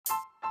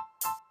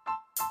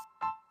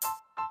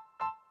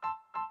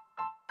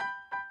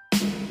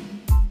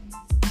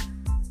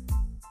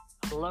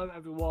Hello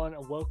everyone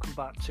and welcome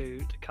back to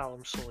the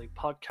Callum Sully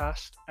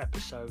podcast,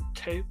 episode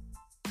 2.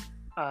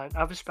 And I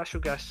have a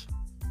special guest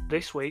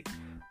this week.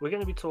 We're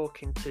going to be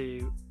talking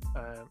to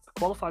a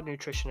qualified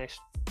nutritionist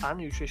and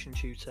nutrition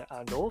tutor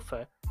and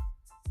author,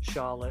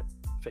 Charlotte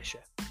Fisher.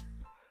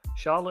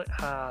 Charlotte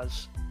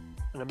has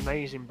an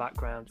amazing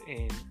background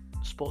in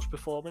sports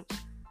performance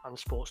and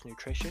sports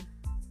nutrition.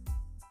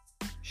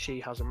 She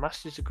has a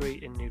master's degree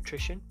in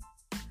nutrition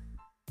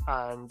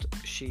and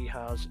she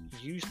has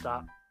used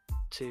that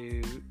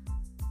to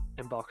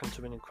embark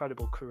onto an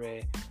incredible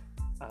career,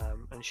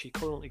 and she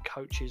currently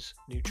coaches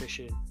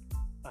nutrition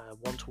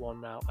one-to-one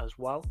now as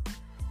well.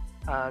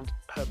 And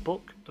her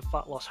book, The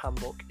Fat Loss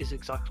Handbook, is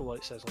exactly what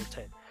it says on the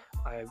tin.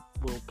 I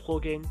will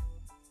plug in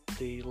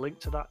the link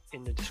to that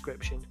in the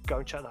description. Go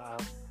and check that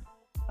out.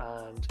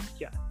 And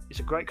yeah, it's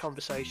a great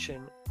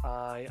conversation.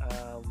 I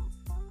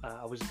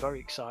was very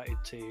excited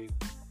to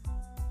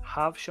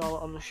have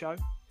Charlotte on the show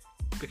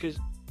because,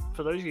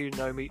 for those of you who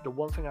know me, the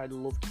one thing I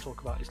love to talk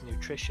about is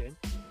nutrition,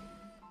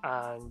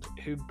 and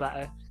who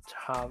better to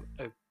have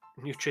a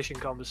nutrition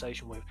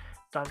conversation with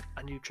than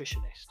a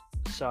nutritionist.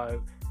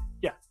 So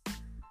yeah,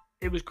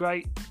 it was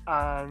great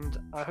and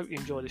I hope you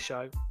enjoy the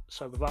show.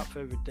 So without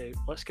further ado,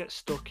 let's get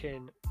stuck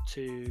in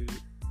to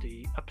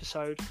the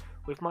episode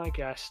with my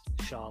guest,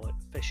 Charlotte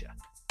Fisher.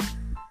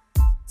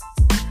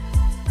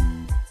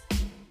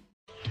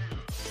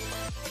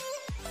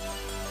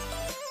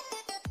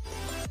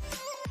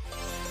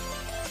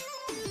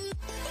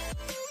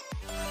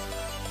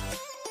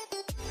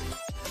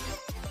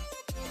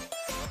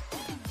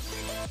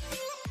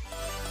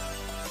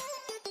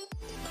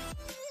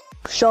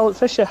 Charlotte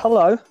Fisher,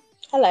 hello.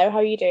 Hello, how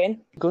are you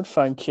doing? Good,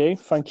 thank you.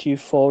 Thank you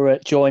for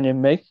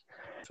joining me.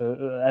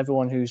 For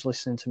everyone who's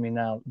listening to me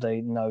now,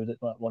 they know that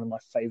one of my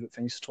favourite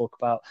things to talk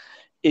about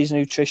is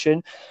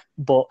nutrition.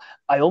 But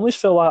I almost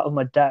feel out of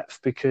my depth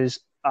because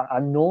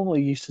I'm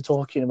normally used to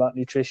talking about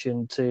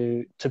nutrition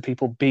to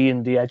people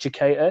being the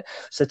educator.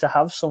 So to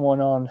have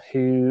someone on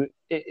who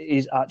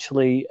is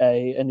actually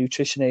a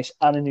nutritionist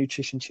and a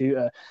nutrition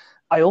tutor,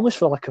 I almost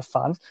feel like a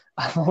fan.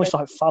 I'm almost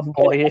like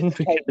fanboying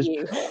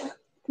because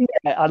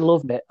yeah, I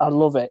love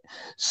it.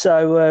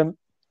 So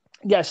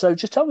so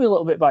just tell me a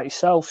little bit about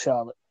yourself,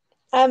 Charlotte.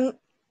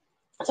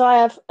 So I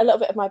have a little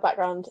bit of my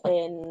background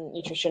in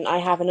nutrition. I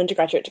have an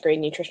undergraduate degree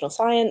in nutritional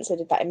science. I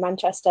did that in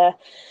Manchester,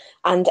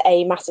 and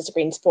a master's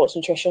degree in sports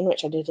nutrition,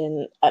 which I did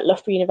at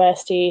Loughborough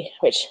University,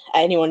 which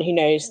anyone who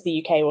knows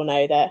the UK will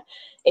know that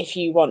if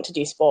you want to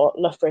do sport,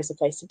 Loughborough is the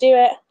place to do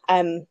it.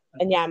 And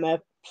yeah, I'm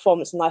a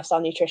performance and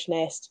lifestyle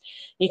nutritionist,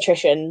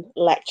 nutrition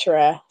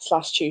lecturer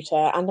 /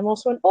 tutor, and I'm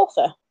also an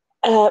author.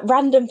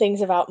 Random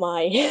things about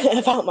my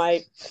about my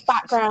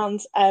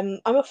background. I'm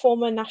a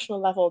former national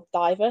level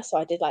diver, so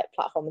I did like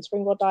platform and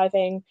springboard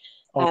diving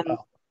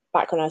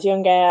back when I was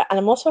younger, and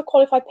I'm also a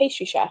qualified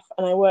pastry chef,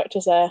 and I worked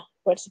as a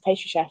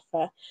pastry chef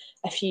for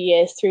a few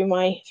years through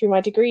my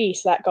degree.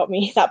 So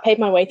that paid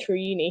my way through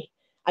uni,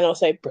 and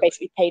also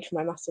basically paid for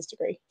my master's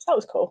degree. So that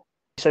was cool.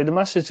 So the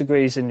master's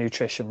degree is in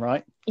nutrition,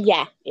 right?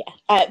 Yeah.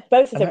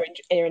 Both of them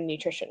are in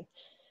nutrition.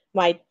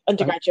 My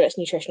undergraduate's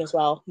nutrition as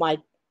well. My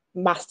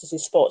master's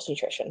is sports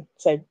nutrition,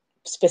 so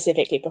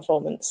specifically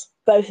performance.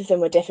 Both of them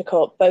were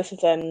difficult. Both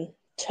of them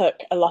took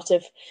a lot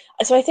of...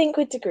 So I think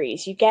with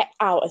degrees, you get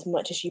out as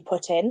much as you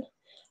put in.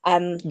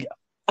 And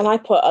I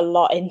put a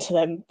lot into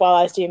them. While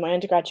I was doing my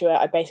undergraduate,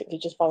 I basically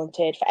just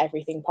volunteered for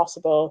everything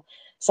possible.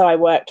 So I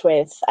worked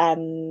with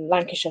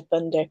Lancashire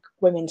Thunder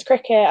women's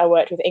cricket. I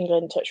worked with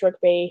England touch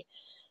rugby.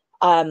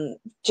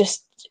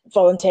 Just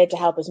volunteered to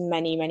help as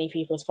many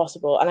people as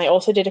possible. And I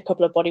also did a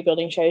couple of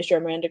bodybuilding shows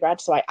during my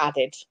undergrad, so I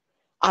added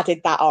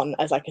that on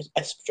as like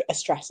a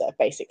stressor,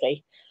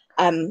 basically.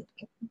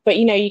 But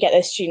you get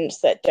those students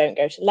that don't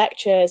go to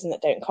lectures and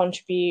that don't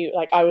contribute.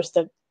 Like I was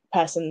the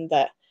person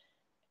that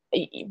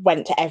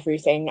went to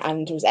everything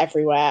and was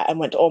everywhere and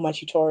went to all my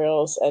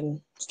tutorials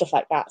and stuff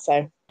like that.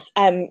 So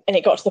and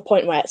it got to the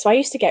point where, so I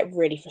used to get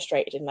really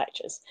frustrated in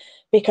lectures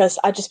because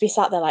I'd just be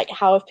sat there like,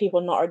 how have people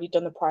not already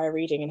done the prior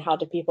reading, and how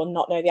do people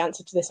not know the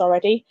answer to this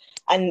already?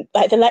 And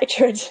like the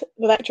lecturer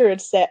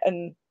would sit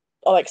and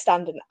or like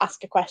stand and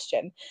ask a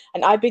question,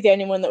 and I'd be the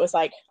only one that was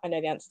like, I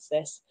know the answer to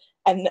this.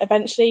 And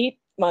eventually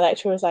my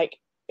lecturer was like,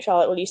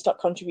 Charlotte, will you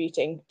stop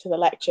contributing to the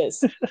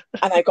lectures?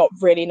 And I got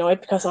really annoyed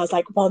because I was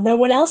like, well, no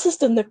one else has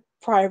done the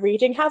prior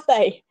reading, have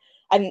they?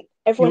 And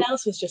everyone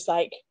else was just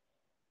like,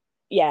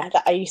 yeah,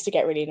 that I used to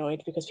get really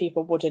annoyed because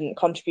people wouldn't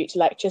contribute to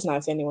lectures, and I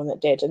was the only one that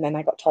did, and then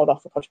I got told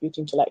off for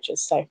contributing to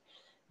lectures. So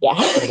yeah,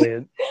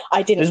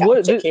 I didn't get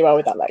particularly well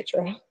with that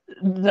lecturer.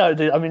 No,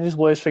 I mean, there's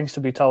worse things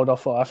to be told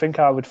off for. I think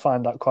I would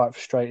find that quite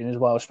frustrating as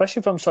well, especially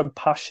if I'm so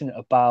passionate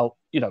about,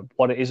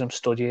 what it is I'm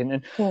studying.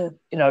 And,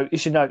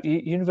 as you know,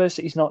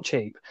 university is not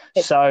cheap.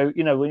 So,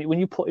 when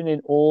you're putting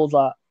in all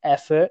that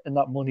effort and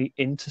that money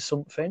into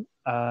something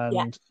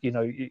and,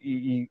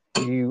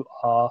 you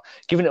are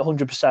giving it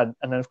 100%.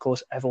 And then, of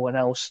course, everyone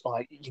else,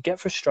 like, you get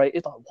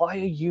frustrated. Like, why are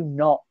you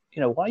not,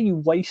 why are you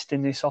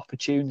wasting this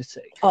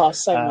opportunity? Oh,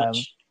 so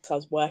much. So I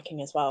was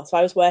working as well. So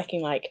I was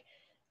working like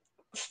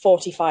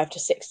 45 to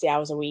 60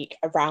 hours a week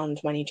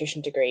around my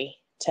nutrition degree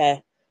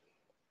to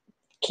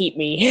keep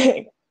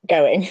me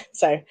going.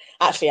 So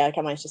actually, like,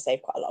 I managed to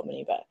save quite a lot of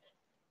money, but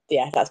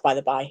yeah, that's by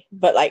the by.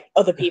 But like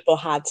other people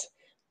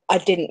I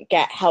didn't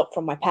get help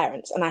from my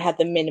parents, and I had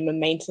the minimum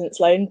maintenance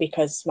loan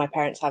because my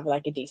parents have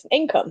like a decent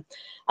income.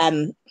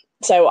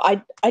 So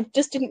I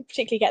just didn't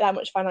particularly get that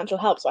much financial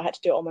help, so I had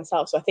to do it all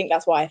myself. So I think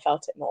that's why I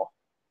felt it more.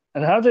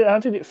 And how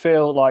did it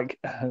feel like?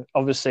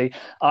 Obviously,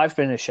 I've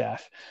been a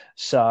chef,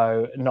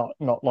 so not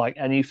like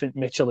anything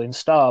Michelin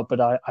star,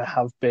 but I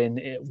have been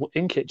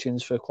in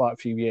kitchens for quite a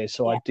few years,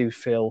 so Yeah. I do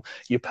feel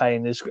your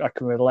pain is I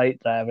can relate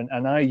there,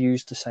 and I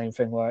used the same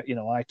thing where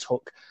I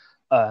took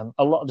a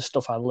lot of the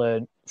stuff I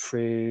learned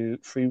through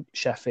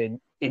chefing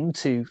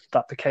into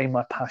that became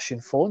my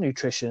passion for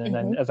nutrition, and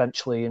then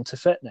eventually into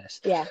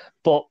fitness. Yeah.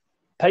 But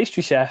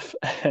pastry chef,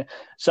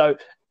 so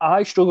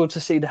I struggle to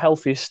see the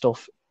healthiest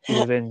stuff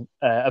within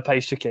a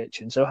pastry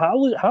kitchen. So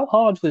how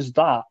hard was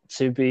that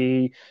to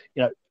be,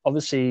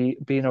 obviously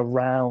being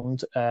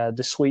around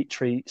the sweet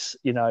treats,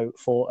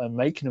 for and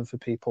making them for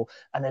people,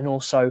 and then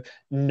also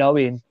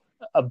knowing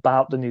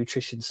about the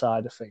nutrition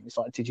side of things?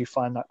 Like, did you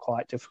find that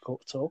quite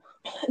difficult at all?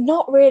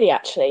 Not really,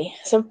 actually.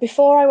 So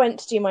before I went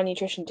to do my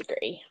nutrition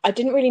degree, I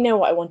didn't really know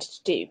what I wanted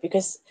to do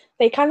because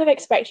they kind of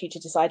expect you to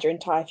decide your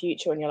entire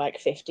future when you're like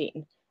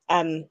 15.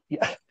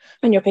 Yeah.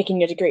 And you're picking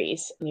your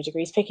degrees, and your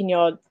degrees picking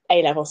your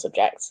A-level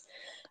subjects.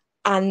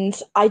 And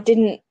I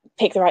didn't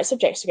pick the right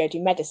subjects to go do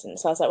medicine.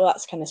 So I was like, well,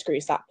 that's kind of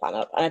screws that plan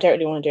up. And I don't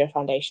really want to do a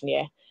foundation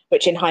year,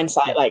 which in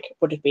hindsight, like,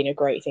 would have been a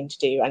great thing to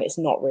do. And it's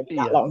not really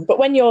that long. But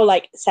when you're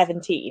like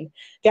 17,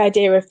 the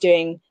idea of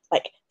doing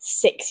like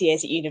 6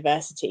 years at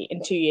university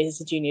and 2 years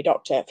as a junior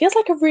doctor feels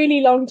like a really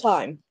long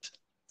time.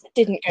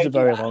 Didn't go. It's a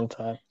very long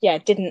time. Yeah,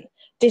 didn't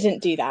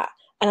do that.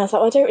 And I was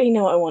like, well, I don't really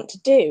know what I want to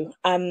do.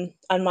 And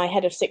my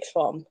head of sixth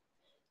form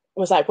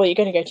was like, well, you're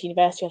going to go to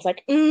university. I was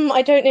like,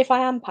 I don't know if I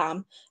am,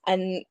 Pam.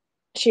 And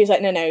she was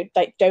like, no,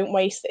 like, don't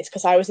waste this,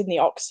 because I was in the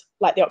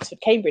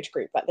Oxford Cambridge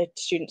group, like the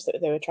students that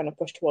they were trying to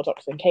push towards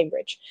Oxford and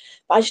Cambridge.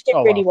 But I just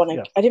didn't really want to.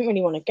 Yeah. I didn't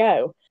really want to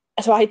go.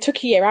 So I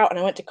took a year out and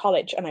I went to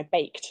college and I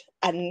baked.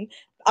 And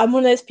I'm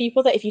one of those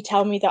people that if you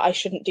tell me that I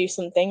shouldn't do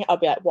something, I'll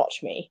be like,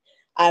 watch me.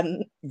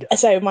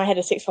 So my head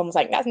of sixth form was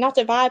like, that's not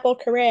a viable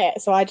career.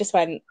 So I just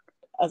went.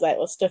 I was like,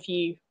 well, stuff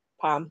you,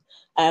 Pam.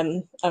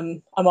 I'm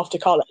off to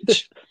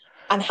college.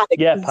 And had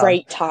a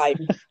great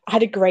time. I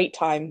had a great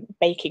time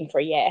baking for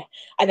a year.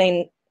 And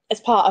then as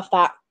part of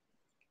that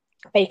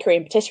bakery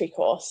and patisserie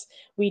course,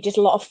 we did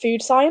a lot of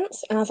food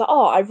science. And I was like,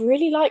 oh, I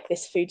really like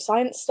this food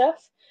science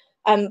stuff.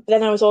 But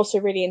then I was also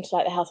really into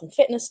like the health and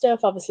fitness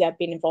stuff. Obviously, I've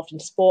been involved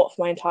in sport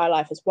for my entire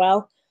life as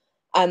well.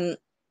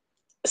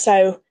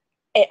 So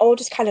it all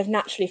just kind of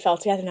naturally fell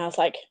together. And I was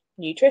like,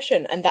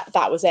 nutrition. And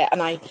that was it.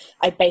 And I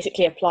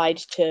basically applied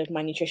to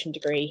my nutrition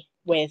degree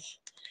with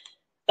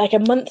like a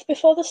month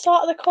before the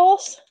start of the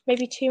course,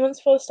 maybe 2 months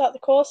before the start of the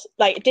course.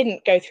 Like, it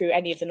didn't go through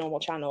any of the normal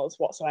channels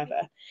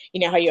whatsoever.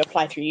 You know how you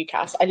apply through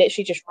UCAS? I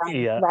literally just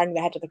rang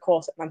the head of the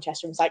course at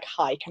Manchester and was like,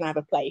 hi, can I have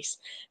a place?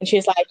 And she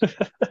was like,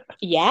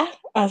 yeah.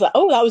 I was like,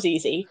 oh, that was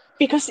easy,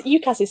 because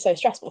UCAS is so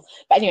stressful.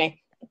 But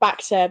anyway, back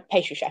to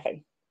pastry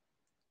chefing.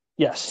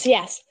 Yes. So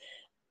yes,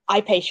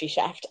 I pastry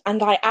chefed,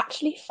 and I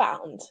actually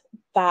found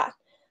that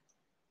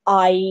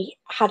I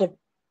had a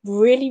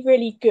really,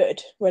 really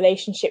good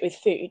relationship with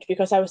food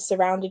because I was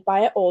surrounded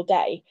by it all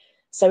day.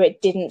 So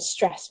it didn't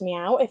stress me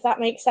out, if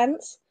that makes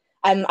sense.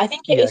 I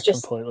think it is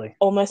just completely.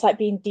 Almost like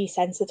being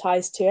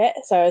desensitized to it.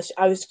 So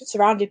I was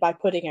surrounded by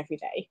pudding every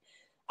day,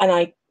 and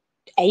I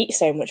ate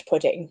so much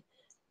pudding,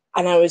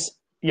 and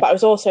but I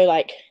was also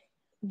like,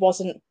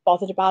 wasn't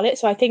bothered about it.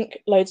 So I think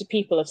loads of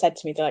people have said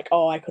to me, they're like,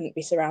 oh, I couldn't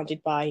be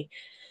surrounded by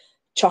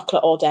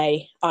chocolate all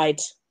day. I'd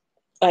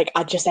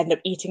just end up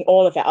eating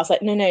all of it. I was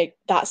like, no,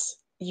 that's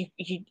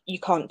you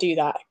can't do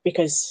that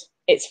because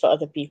it's for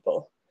other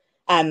people.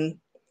 And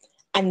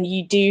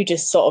you do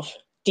just sort of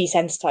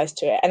desensitize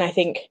to it. And I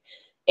think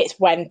it's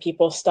when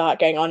people start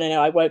going, oh,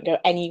 no, I won't go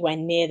anywhere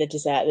near the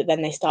dessert, that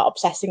then they start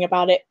obsessing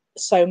about it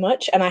so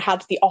much. And I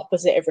had the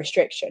opposite of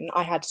restriction.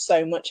 I had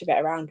so much of it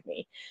around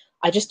me.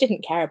 I just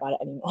didn't care about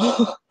it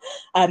anymore.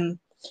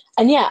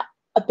 And yeah,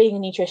 being a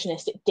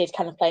nutritionist, it did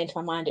kind of play into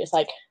my mind. It was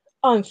like,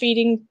 oh, I'm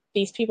feeding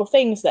these people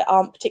things that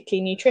aren't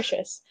particularly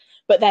nutritious.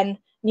 But then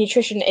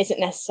nutrition isn't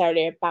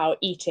necessarily about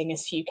eating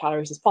as few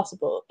calories as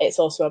possible. It's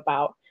also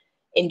about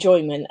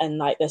enjoyment and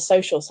like the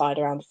social side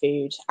around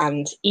food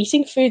and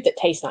eating food that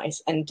tastes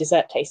nice, and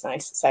dessert tastes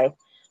nice. So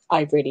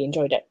I really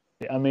enjoyed it.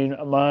 I mean,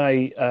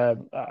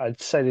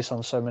 I'd say this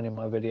on so many of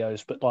my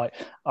videos, but like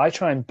I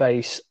try and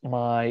base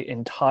my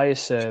entire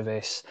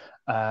service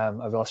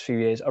over the last few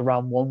years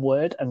around one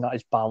word, and that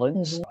is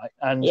balance. Mm-hmm. Right?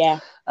 And yeah.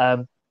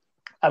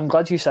 I'm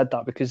glad you said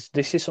that, because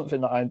this is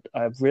something that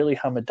I've really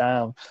hammered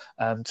down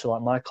to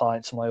like my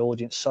clients and my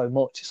audience so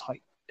much. It's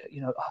like,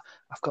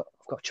 I've got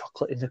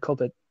chocolate in the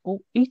cupboard. Well,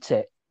 eat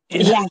it.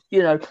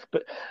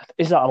 But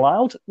is that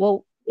allowed?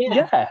 Well,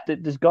 yeah.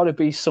 There's got to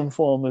be some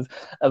form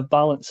of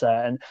balance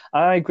there. And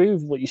I agree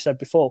with what you said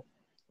before.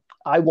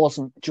 I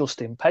wasn't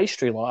just in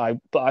pastry, but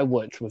I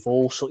worked with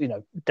all sort,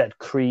 dead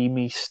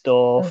creamy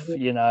stuff, and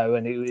When you're none of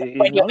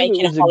it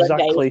making a was hollandaise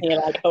exactly, and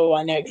you're like, oh,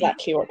 I know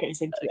exactly what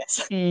goes into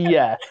this.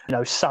 yeah,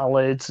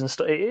 salads and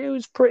stuff. It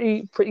was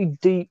pretty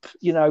deep,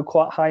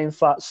 quite high in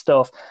fat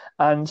stuff.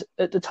 And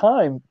at the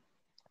time,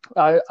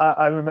 I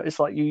remember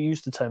it's like you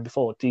used the term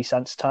before,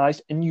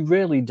 desensitized, and you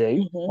really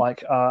do.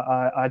 Like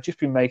I'd just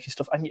been making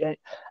stuff, and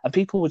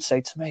people would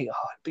say to me,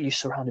 "Oh, but you're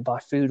surrounded by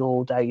food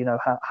all day.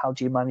 How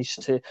do you manage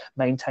to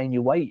maintain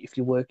your weight if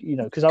you work?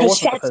 Because I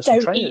wasn't a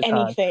personal trainer at the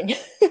time." Anything.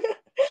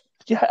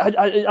 Yeah,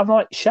 I'm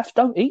like, chef,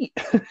 don't eat.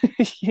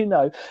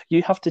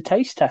 You have to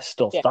taste test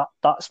stuff. Yeah.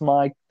 That's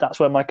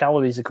where my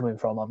calories are coming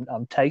from.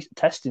 I'm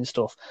testing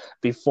stuff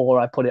before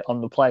I put it on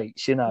the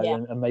plates,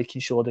 and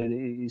making sure that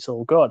it's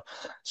all good.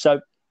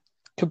 So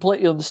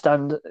completely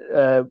understand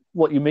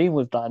what you mean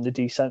with that and the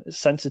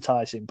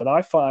desensitizing, but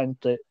I find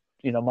that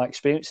my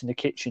experience in the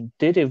kitchen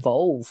did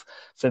evolve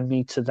for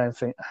me to then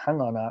think, hang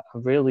on, I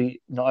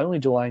really, not only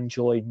do I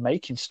enjoy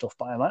making stuff,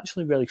 but I'm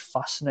actually really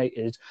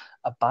fascinated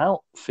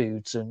about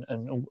foods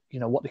and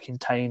what they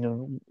contain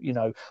and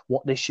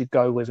what they should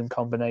go with in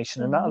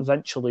combination. And that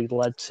eventually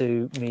led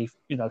to me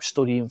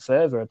studying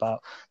further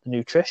about the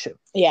nutrition.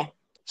 Yeah.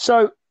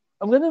 So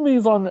I'm going to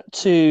move on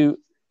to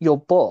your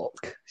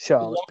book,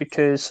 Charlotte,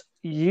 because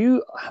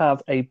you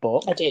have a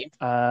book. I do.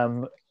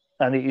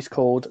 And it is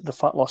called The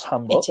Fat Loss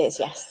Handbook. It is,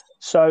 yes.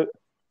 So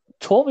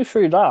talk me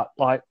through that.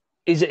 Like,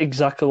 is it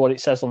exactly what it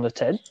says on the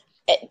tin?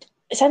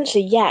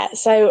 Essentially, yeah.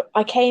 So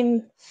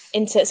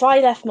I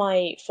left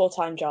my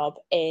full-time job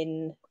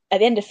at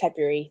the end of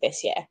February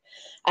this year,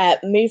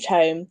 moved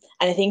home,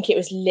 and I think it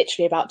was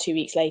literally about 2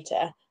 weeks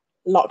later,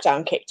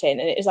 lockdown kicked in,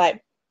 and it was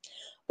like,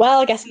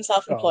 well, I guess I'm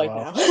self-employed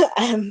now.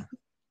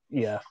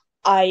 Yeah.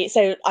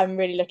 So I'm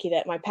really lucky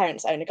that my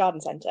parents own a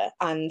garden centre,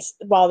 and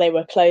while they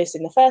were closed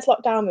in the first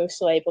lockdown, we were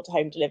still able to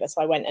home deliver.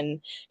 So I went and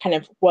kind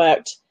of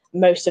worked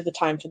most of the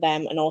time for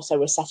them, and also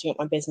was setting up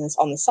my business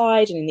on the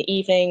side and in the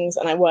evenings,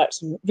 and I worked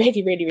some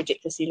really, really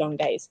ridiculously long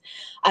days.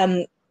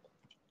 And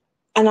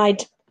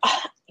I'd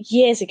not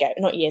years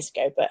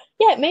ago, but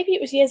yeah, maybe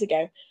it was years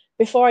ago,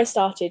 before I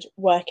started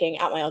working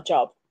at my old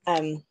job,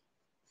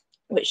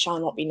 which shall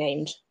not be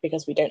named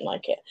because we don't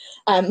like it.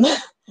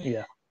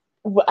 Yeah.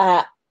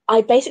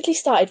 I basically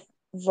started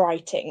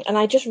writing, and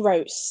I just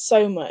wrote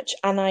so much,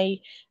 and I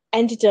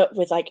ended up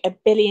with like a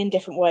billion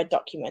different Word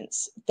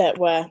documents that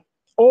were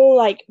all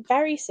like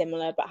very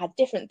similar but had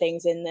different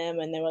things in them,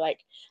 and they were like,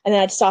 and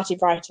then I'd started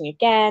writing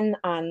again,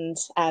 and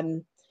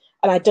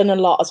I'd done a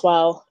lot as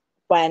well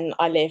when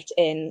I lived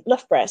in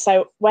Loughborough.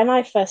 So when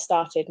I first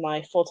started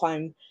my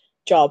full-time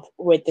job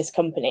with this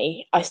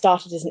company, I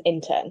started as an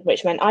intern,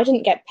 which meant I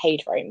didn't get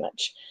paid very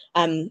much.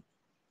 I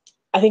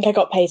think I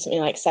got paid something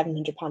like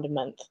 £700 a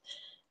month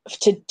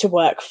to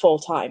work full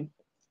time.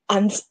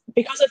 And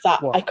because of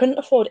that, I couldn't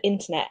afford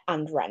internet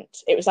and rent.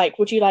 It was like,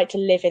 would you like to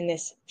live in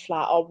this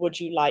flat, or would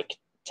you like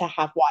to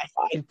have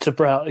Wi-Fi? To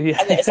browse, yeah.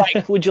 And it's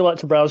like, would you like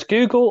to browse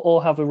Google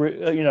or have a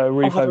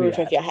roof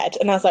over your head?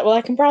 And I was like, well,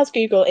 I can browse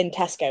Google in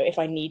Tesco if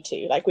I need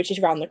to, like, which is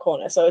around the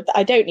corner. So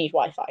I don't need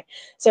Wi-Fi.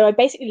 So I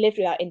basically lived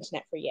without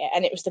internet for a year,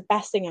 and it was the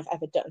best thing I've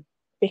ever done,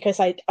 because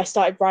I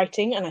started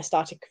writing, and I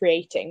started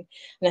creating,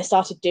 and I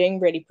started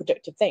doing really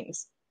productive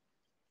things.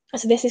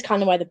 So this is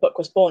kind of where the book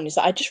was born, is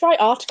that I just write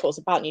articles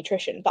about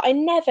nutrition that I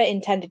never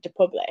intended to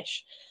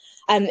publish.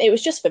 It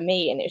was just for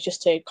me, and it was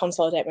just to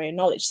consolidate my own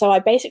knowledge. So I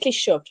basically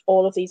shoved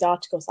all of these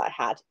articles that I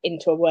had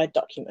into a Word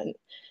document,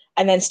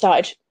 and then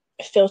started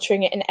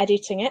filtering it and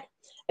editing it.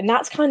 And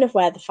that's kind of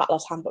where the Fat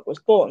Loss Handbook was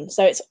born.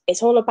 So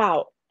it's all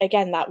about,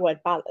 again, that word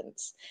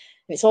balance.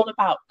 And it's all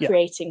about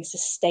creating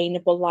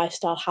sustainable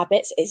lifestyle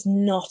habits. It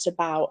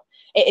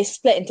is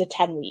split into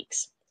 10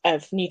 weeks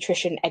of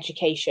nutrition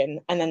education,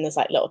 and then there's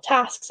like little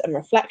tasks and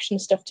reflection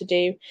stuff to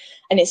do,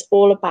 and it's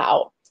all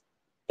about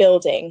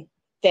building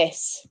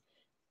this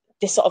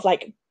sort of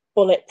like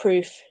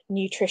bulletproof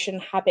nutrition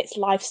habits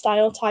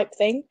lifestyle type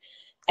thing.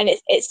 And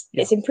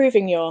it's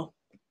improving your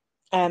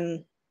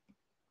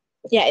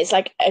it's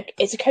like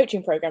it's a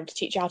coaching program to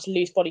teach you how to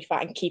lose body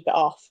fat and keep it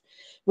off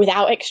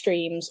without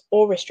extremes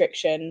or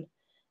restriction,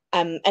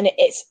 and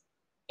it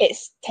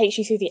takes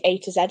you through the A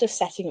to Z of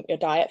setting up your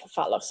diet for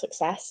fat loss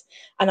success.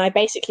 And I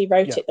basically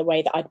wrote it the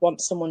way that I'd want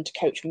someone to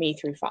coach me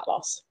through fat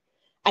loss.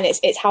 And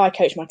it's how I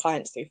coach my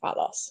clients through fat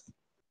loss.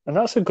 And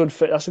that's a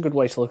good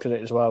way to look at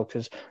it as well,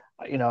 because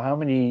how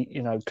many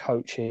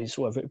coaches,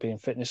 whether it be in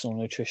fitness or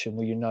nutrition,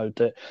 where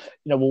that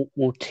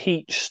will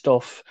teach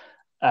stuff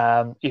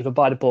either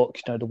by the book,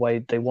 the way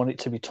they want it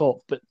to be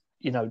taught, but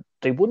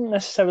they wouldn't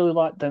necessarily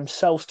like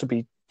themselves to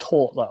be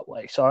taught that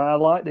way. So I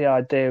like the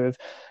idea of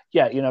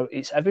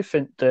it's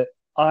everything that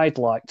I'd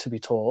like to be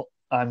taught.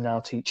 I'm now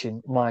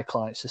teaching my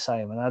clients the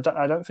same, and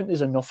I don't think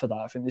there's enough of that.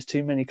 I think there's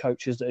too many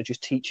coaches that are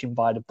just teaching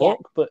by the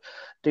book, but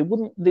they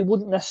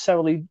wouldn't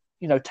necessarily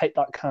take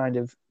that kind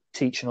of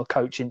teaching or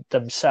coaching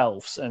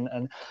themselves.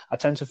 And I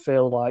tend to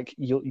feel like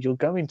you're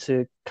going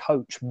to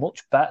coach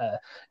much better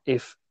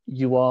if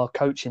you are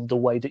coaching the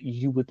way that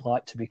you would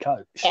like to be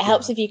coached. It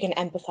helps if you can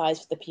empathize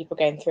with the people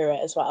going through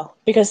it as well,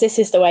 because this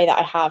is the way that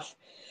I have,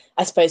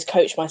 I suppose,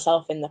 coached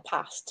myself in the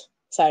past.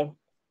 So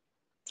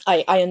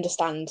I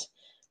understand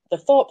the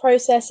thought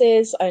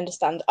processes. I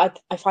understand.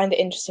 I find it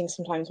interesting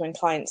sometimes when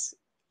clients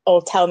or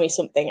tell me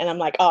something and I'm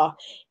like, oh,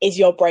 is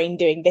your brain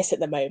doing this at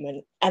the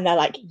moment? And they're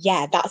like,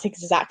 yeah, that's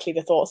exactly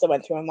the thoughts that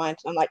went through my mind.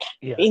 And I'm like,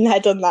 been there,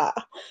 done that.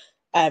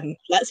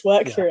 Let's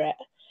work through it.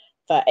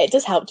 But it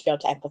does help to be able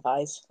to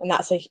empathize. And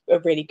that's a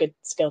really good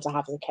skill to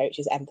have as a coach,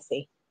 is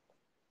empathy.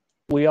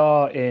 We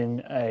are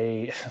in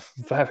a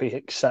very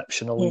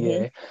exceptional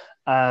year.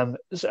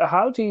 So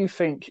how do you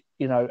think,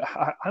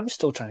 I'm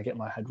still trying to get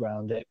my head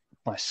around it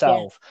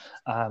myself,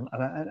 and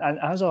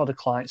as are the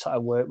clients that I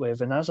work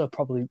with, and as are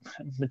probably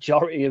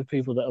majority of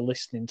people that are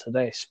listening to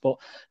this. But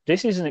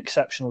this is an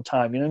exceptional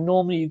time.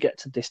 Normally you get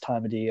to this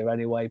time of the year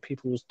anyway,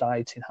 people's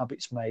dieting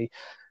habits may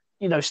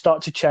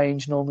start to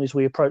change. Normally as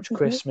we approach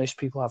Christmas,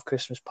 people have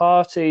Christmas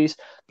parties,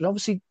 but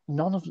obviously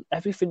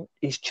everything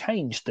is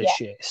changed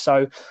this year.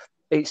 So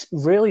it's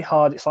really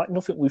hard. It's like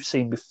nothing we've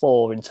seen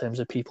before in terms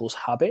of people's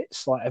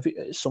habits. Like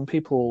some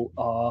people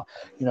are,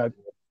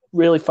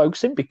 really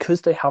focusing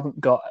because they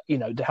haven't got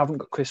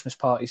Christmas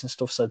parties and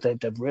stuff. So they're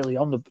really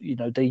on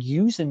the, they're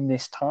using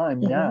this time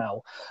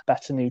now,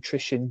 better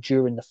nutrition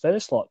during the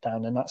first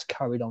lockdown, and that's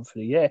carried on for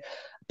the year.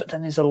 But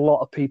then there's a lot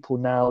of people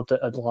now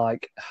that are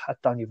like, I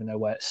don't even know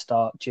where to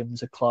start.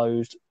 Gyms are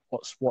closed.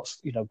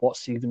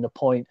 What's even the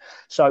point?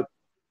 So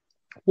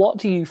what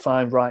do you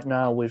find right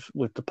now with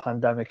the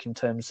pandemic in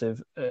terms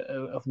of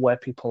where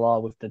people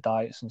are with the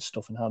diets and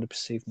stuff and how they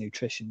perceive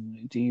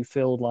nutrition? Do you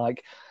feel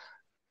like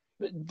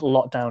the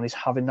lockdown is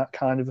having that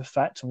kind of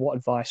effect? And what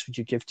advice would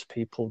you give to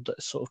people that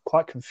are sort of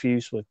quite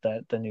confused with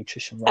their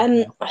nutrition right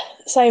now?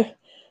 So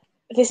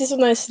this is one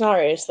of those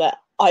scenarios that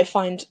I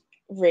find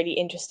really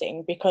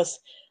interesting because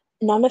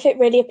none of it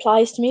really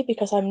applies to me,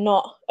 because I'm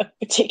not a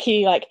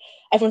particularly, like,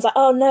 everyone's like,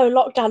 oh no,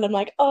 lockdown. I'm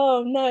like,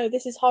 oh no,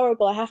 this is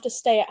horrible. I have to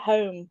stay at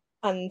home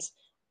and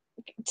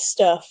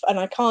stuff and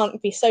I can't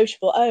be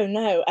sociable. Oh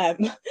no.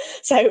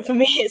 So for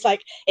me it's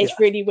like it's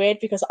really weird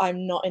because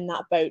I'm not in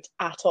that boat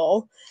at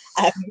all.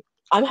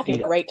 I'm having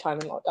a great time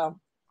in lockdown.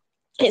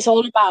 It's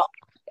all about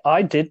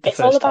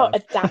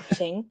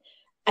adapting,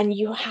 and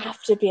you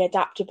have to be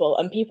adaptable.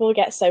 And people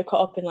get so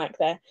caught up in like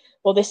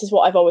well, this is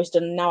what I've always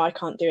done, now I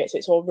can't do it, so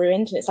it's all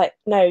ruined. And it's like,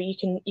 no, you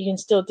can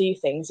still do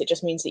things. It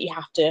just means that you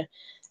have to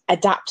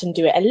adapt and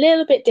do it a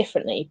little bit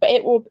differently, but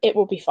it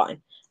will be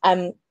fine.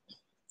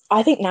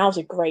 I think now's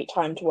a great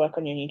time to work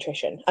on your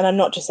nutrition. And I'm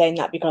not just saying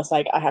that because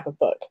like I have a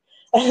book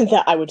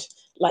that I would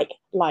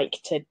like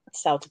to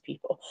sell to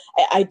people.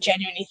 I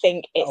genuinely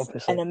think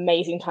it's an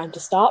amazing time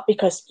to start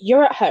because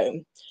you're at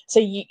home.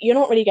 So you're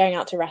not really going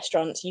out to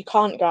restaurants. You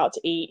can't go out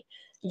to eat.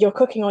 You're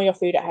cooking all your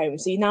food at home.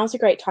 So now's a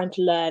great time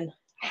to learn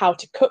how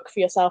to cook for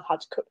yourself, how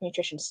to cook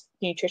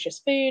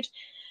nutritious food,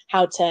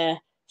 how to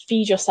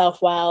feed yourself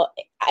well.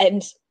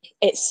 And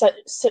it's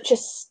such a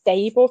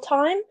stable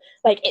time.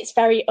 Like, it's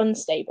very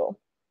unstable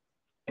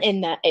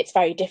in that it's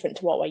very different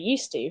to what we're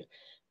used to,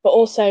 but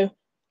also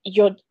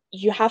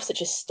you have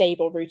such a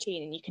stable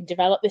routine, and you can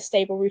develop this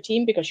stable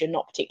routine because you're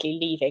not particularly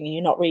leaving and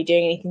you're not really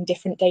doing anything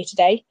different day to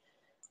day.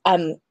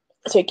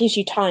 So it gives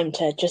you time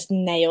to just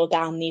nail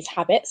down these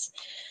habits.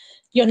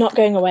 You're not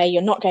going away,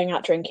 you're not going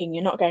out drinking,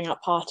 you're not going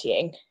out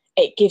partying.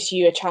 It gives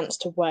you a chance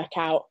to work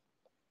out,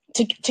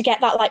 to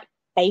get that like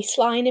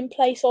baseline in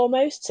place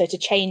almost. So to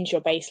change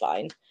your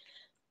baseline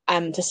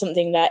to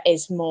something that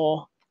is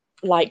more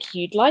like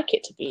you'd like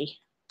it to be,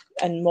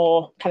 and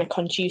more kind of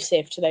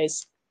conducive to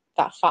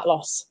that fat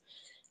loss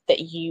that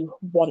you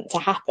want to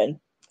happen.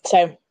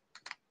 So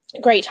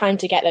great time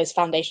to get those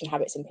foundation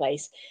habits in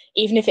place,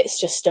 even if it's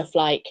just stuff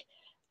like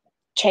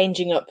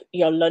changing up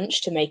your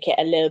lunch to make it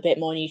a little bit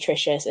more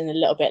nutritious and a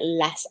little bit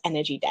less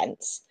energy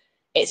dense.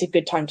 It's a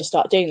good time to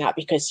start doing that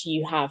because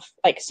you have,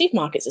 like,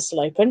 supermarkets are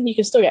still open, you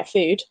can still get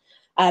food,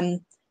 and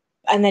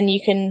then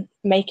you can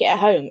make it at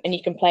home and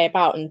you can play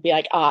about and be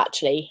like,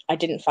 actually, I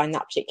didn't find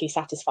that particularly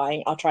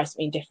satisfying, I'll try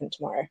something different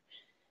tomorrow.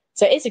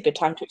 So it is a good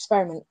time to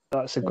experiment.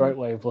 That's a great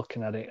way of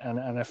looking at it. And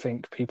I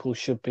think people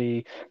should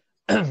be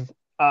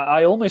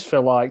I almost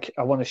feel like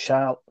I want to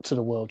shout to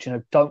the world,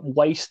 don't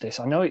waste this.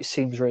 I know it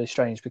seems really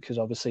strange because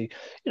obviously,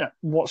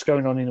 what's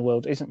going on in the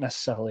world isn't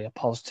necessarily a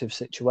positive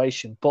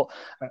situation, but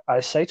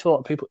I say to a lot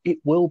of people, it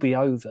will be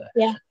over.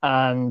 Yeah.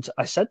 And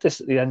I said this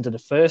at the end of the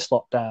first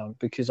lockdown,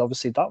 because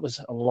obviously that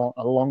was a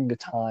longer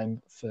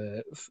time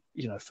for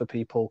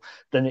people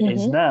than it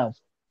is now.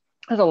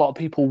 And a lot of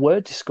people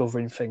were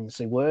discovering things.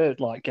 They were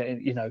like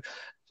getting,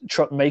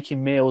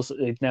 making meals that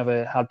they'd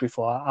never had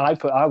before.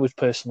 I was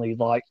personally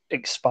like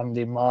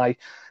expanding my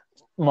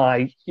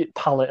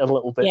palate a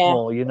little bit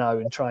more,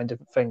 and trying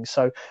different things.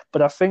 So,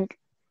 but I think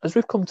as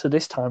we've come to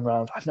this time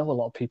round, I know a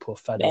lot of people are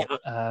fed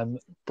up,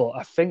 but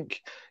I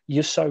think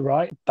you're so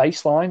right.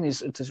 Baseline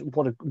is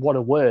what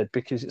a word,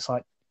 because it's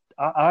like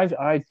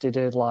I did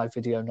a live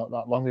video not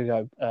that long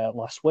ago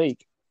last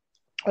week,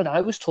 And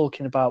I was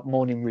talking about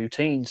morning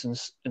routines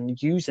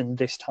and using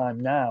this time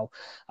now.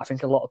 I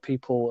think a lot of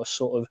people are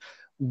sort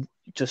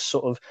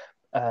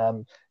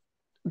of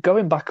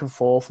going back and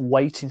forth,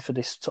 waiting for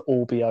this to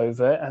all be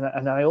over.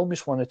 And I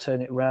almost want to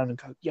turn it around and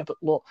go, yeah, but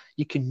look,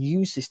 you can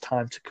use this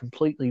time to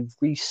completely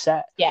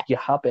reset your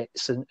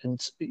habits and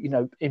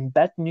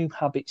embed new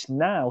habits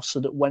now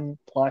so that when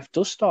life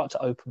does start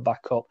to open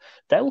back up,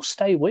 they'll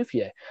stay with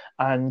you.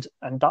 And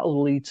that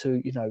will lead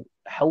to,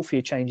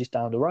 healthier changes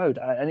down the road.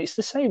 And it's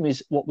the same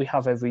as what we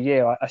have every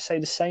year. I say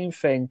the same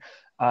thing,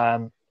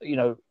 on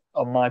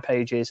my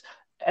pages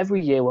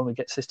every year when we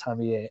get to this time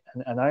of year,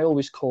 and I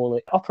always call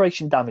it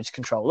Operation Damage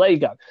Control. There you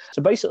go.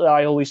 So basically,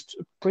 I always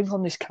bring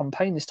on this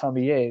campaign this time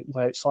of year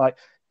where it's like,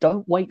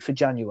 don't wait for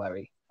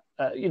January.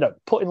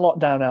 Putting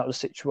lockdown out of the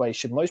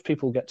situation. Most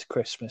people get to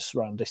Christmas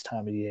around this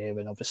time of year,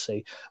 and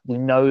obviously we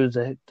know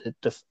the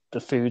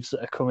foods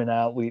that are coming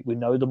out. We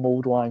know the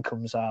mulled wine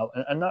comes out,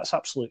 and that's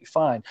absolutely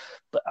fine.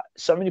 But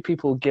so many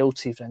people are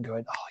guilty of then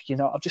going,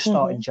 I'll just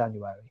start in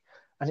January.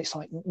 And it's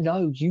like,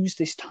 no, use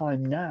this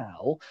time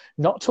now,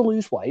 not to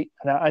lose weight.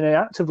 And I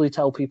actively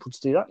tell people to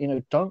do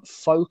that. Don't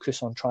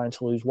focus on trying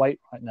to lose weight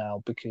right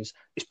now, because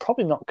it's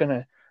probably not going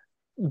to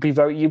be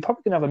you're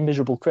probably going to have a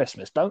miserable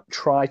Christmas. Don't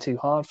try too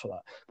hard for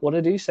that. But what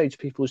I do say to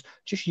people is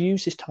just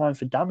use this time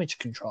for damage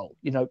control.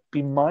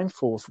 Be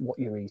mindful of what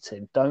you're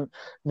eating. Don't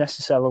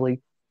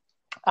necessarily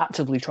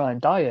actively try and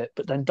diet,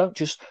 but then don't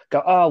just go,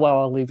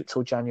 I'll leave it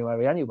till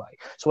January anyway.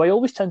 So I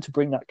always tend to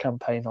bring that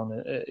campaign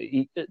on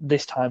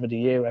this time of the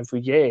year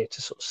every year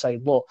to sort of say,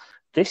 look,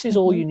 this is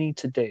all you need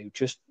to do.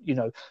 Just,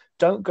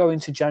 don't go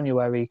into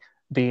January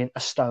being a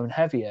stone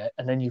heavier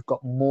and then you've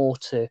got more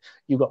to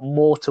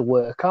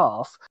work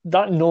off.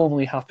 That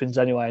normally happens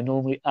anyway. I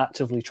normally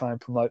actively try and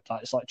promote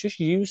that. It's like, just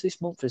use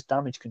this month as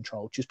damage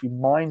control. Just be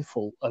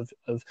mindful of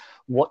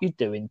what you're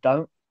doing.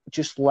 Don't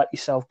just let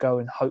yourself go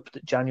and hope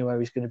that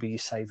January is going to be your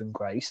saving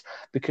grace,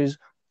 because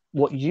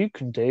what you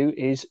can do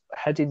is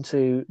head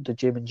into the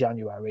gym in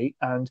January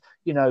and,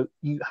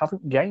 you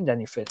haven't gained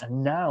anything.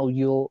 And now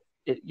you're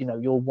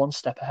one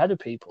step ahead of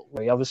people.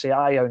 Obviously,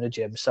 I own a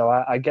gym, so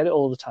I get it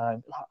all the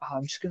time.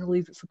 I'm just going to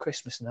leave it for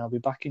Christmas and I'll be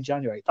back in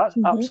January. That's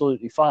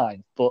absolutely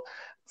fine. But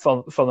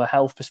from a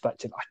health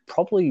perspective, I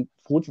probably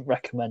wouldn't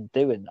recommend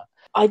doing that.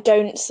 I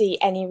don't see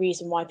any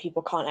reason why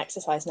people can't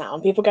exercise now.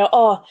 And people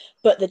go,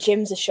 but the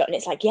gyms are shut. And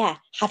it's like, yeah,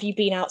 have you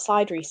been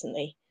outside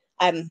recently?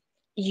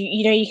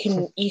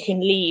 You can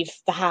leave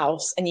the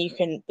house and you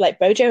can, like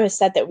Bojo has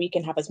said, that we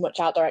can have as much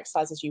outdoor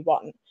exercise as you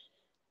want.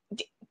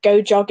 Go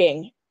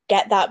jogging,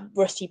 get that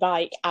rusty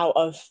bike out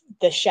of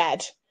the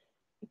shed,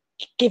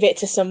 give it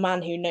to some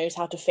man who knows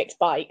how to fix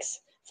bikes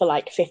for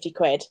like 50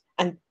 quid.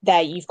 And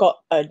there you've got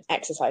an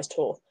exercise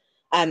tool.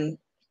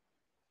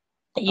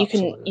 You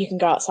can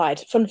go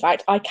outside. Fun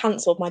fact, I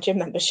cancelled my gym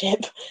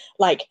membership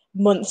like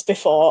months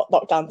before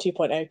lockdown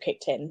 2.0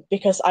 kicked in,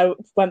 because I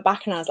went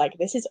back and I was like,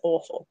 this is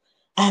awful.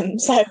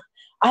 So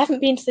I haven't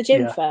been to the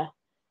gym for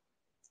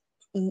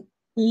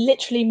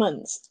literally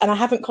months, and I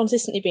haven't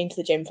consistently been to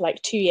the gym for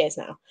like 2 years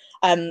now.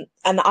 And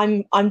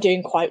I'm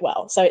doing quite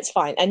well, so it's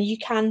fine. And you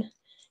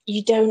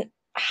don't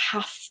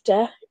have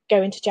to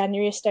go into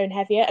January a stone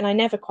heavier. And I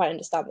never quite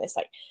understand this.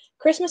 Like,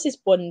 Christmas is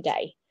one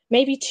day,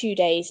 maybe 2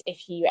 days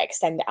if you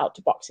extend it out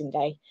to Boxing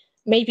Day,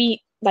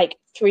 maybe like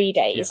 3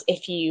 days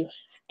if you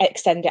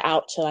extend it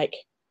out to like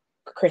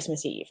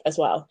Christmas Eve as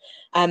well.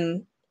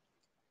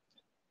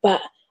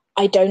 But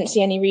I don't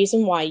see any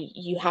reason why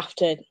you have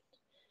to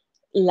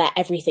let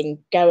everything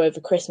go over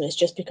Christmas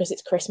just because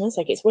it's Christmas.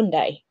 Like, it's one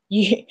day.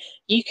 You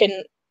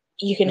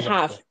can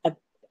have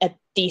a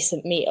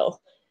decent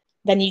meal,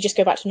 then you just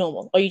go back to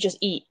normal, or you just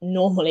eat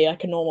normally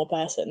like a normal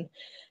person.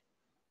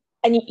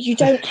 And you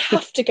don't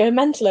have to go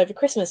mental over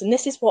Christmas. And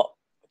this is what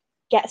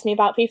gets me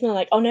about people. They're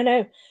like, oh,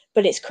 no,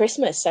 but it's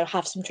Christmas, so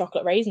have some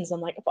chocolate raisins.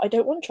 I'm like, but I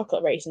don't want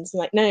chocolate raisins. I'm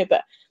like, no,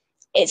 but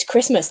it's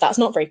Christmas. That's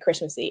not very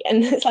Christmassy.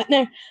 And it's like,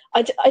 no,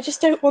 I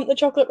just don't want the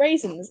chocolate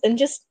raisins. And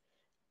just,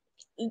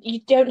 you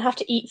don't have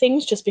to eat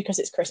things just because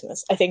it's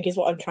Christmas, I think is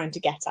what I'm trying to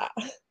get at.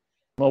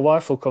 My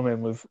wife will come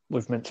in with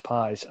mince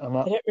pies. I'm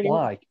like,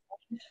 why?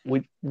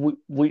 I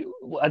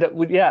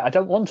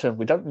don't want them.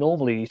 We don't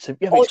normally eat them.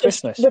 Yeah, or it's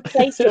Christmas.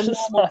 Replace your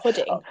normal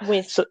pudding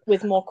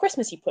with more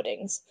Christmassy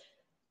puddings,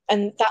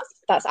 and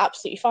that's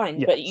absolutely fine.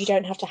 Yes. But you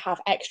don't have to have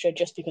extra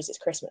just because it's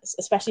Christmas,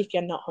 especially if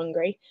you're not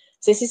hungry.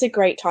 So this is a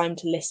great time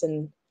to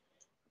listen,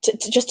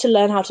 to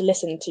learn how to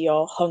listen to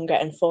your hunger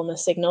and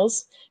fullness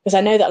signals, because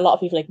I know that a lot of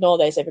people ignore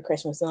those over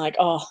Christmas. And they're like,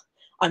 oh,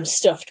 I'm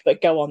stuffed,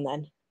 but go on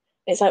then.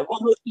 It's like,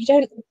 well, you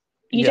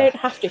don't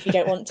have to if you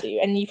don't want to,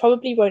 and you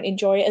probably won't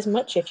enjoy it as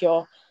much if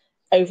you're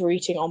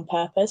overeating on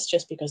purpose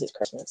just because it's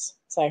Christmas.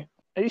 So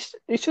it's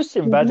just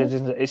embedded,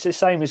 isn't it? It's the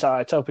same as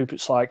I tell people.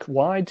 It's like,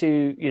 why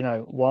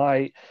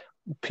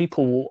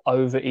people will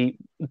overeat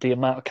the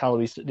amount of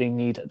calories that they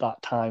need at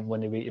that time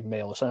when they're eating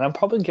meals. And I'm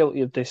probably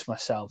guilty of this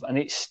myself. And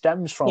it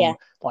stems from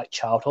like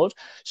childhood.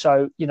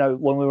 So,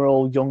 when we were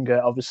all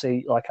younger,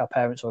 obviously, like our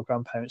parents or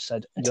grandparents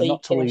said, you're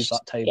not to leave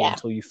that table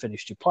until you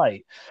finished your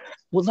plate.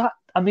 Well,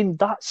 I mean,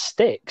 that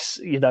sticks,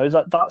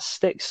 that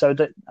sticks, so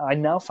that I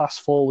now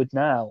fast forward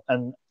now,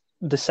 and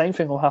the same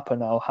thing will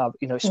happen. I'll have,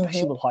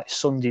 especially with like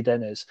Sunday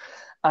dinners,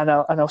 and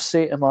I'll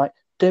see it and like,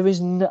 there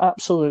is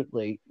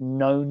absolutely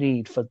no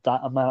need for that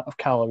amount of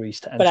calories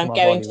to But enter I'm my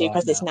going body to right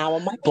because it's now. now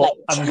on my But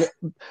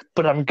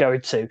plate. I'm going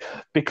to,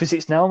 because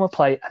it's now on my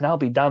plate, and I'll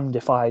be damned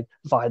if I'd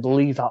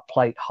leave that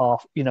plate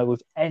half,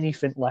 with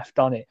anything left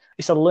on it.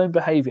 It's a learned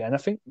behaviour, and I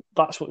think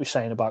that's what we're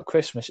saying about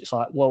Christmas. It's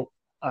like, well,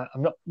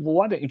 I'm not. Well,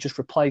 why don't you just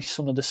replace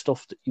some of the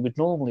stuff that you would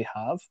normally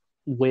have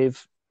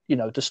with,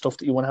 the stuff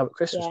that you want to have at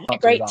Christmas? Yeah, a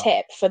Can't do great that.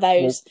 tip for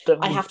those I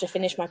Well, have to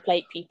finish my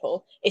plate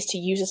people is to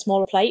use a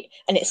smaller plate.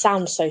 And it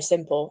sounds so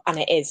simple, and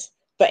it is.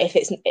 But if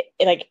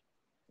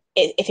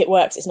if it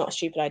works, it's not a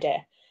stupid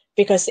idea.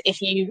 Because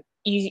if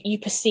you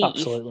perceive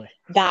absolutely.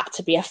 that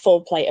to be a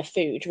full plate of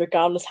food,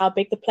 regardless how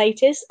big the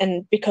plate is,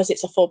 and because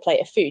it's a full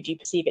plate of food, you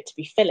perceive it to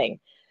be filling.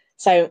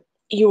 So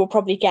you will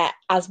probably get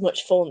as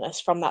much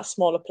fullness from that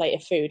smaller plate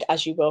of food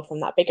as you will from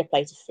that bigger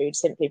plate of food,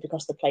 simply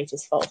because the plate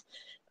is full.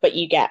 But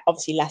you get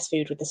obviously less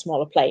food with the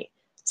smaller plate.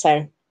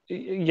 So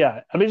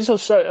Yeah, I mean, it's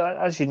also,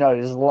 as you know,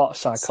 there's a lot of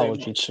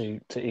psychology so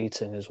to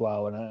eating as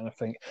well, and I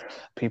think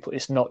people,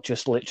 it's not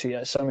just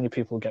literally. So many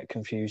people get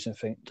confused and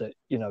think that,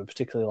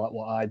 particularly like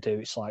what I do,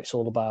 it's like it's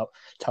all about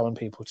telling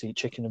people to eat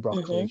chicken and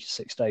broccoli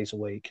 6 days a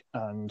week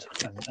and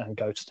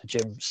go to the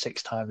gym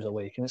 6 times a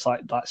week, and it's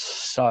like that's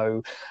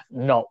so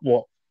not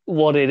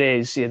what it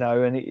is,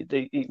 and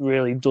it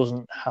really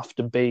doesn't have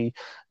to be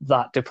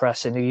that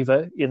depressing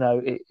either.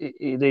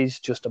 It is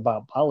just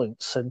about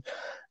balance.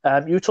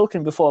 And you were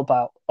talking before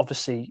about,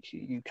 obviously,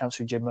 you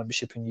cancelled gym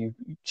membership and you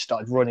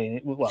started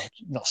running. Well,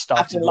 not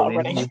started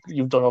running.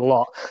 You've done a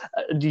lot.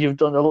 You've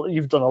done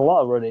a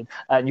lot of running,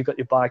 and you've got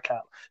your bike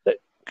out. But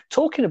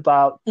talking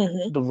about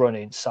the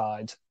running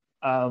side,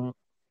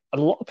 a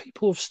lot of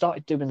people have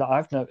started doing that.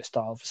 I've noticed that,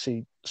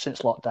 obviously,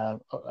 since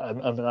lockdown.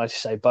 And as you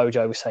say,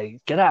 Bojo was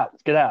saying, get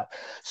out.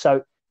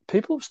 So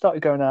people have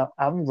started going out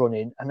and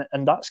running,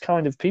 and that's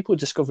kind of, people are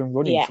discovering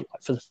running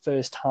for the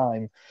first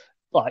time,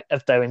 like,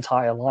 of their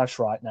entire lives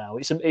right now.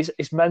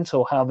 It's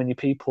mental how many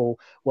people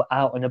were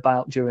out and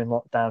about during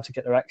lockdown to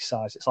get their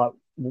exercise. It's like,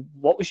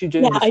 what was you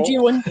doing before? I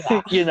do wonder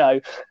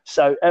that.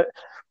 So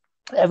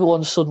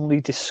everyone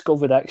suddenly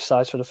discovered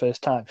exercise for the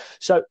first time.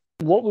 So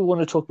what we want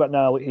to talk about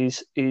now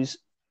is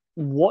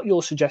what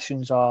your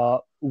suggestions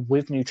are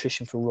with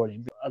nutrition for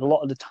running. A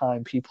lot of the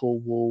time people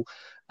will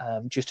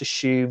just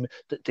assume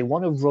that they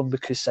want to run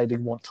because, say, they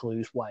want to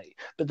lose weight,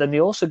 but then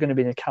they're also going to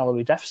be in a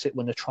calorie deficit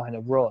when they're trying to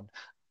run.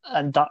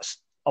 And that's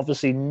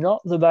obviously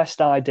not the best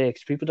idea,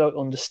 because people don't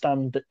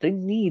understand that they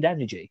need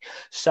energy.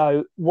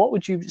 So what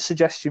would your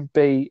suggestion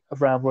be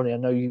around running? I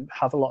know you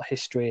have a lot of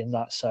history in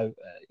that. So,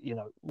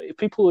 if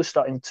people are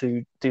starting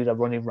to do their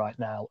running right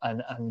now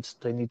and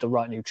they need the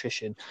right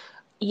nutrition,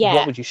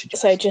 what would you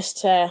suggest? So just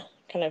to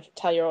kind of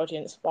tell your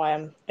audience why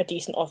I'm a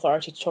decent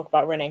authority to talk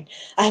about running.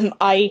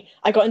 I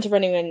got into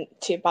running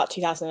about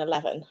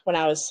 2011 when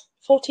I was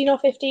 14 or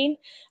 15,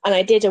 and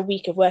I did a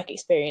week of work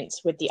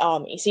experience with the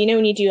army. So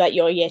when you do like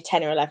your year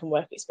 10 or 11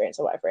 work experience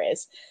or whatever it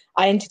is,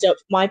 I ended up,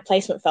 my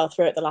placement fell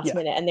through at the last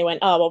minute, and they went,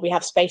 oh, well, we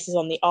have spaces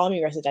on the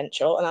army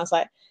residential. And I was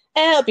like,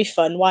 it'll be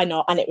fun, why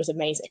not? And it was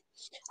amazing.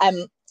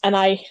 And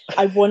I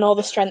won all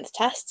the strength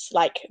tests,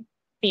 I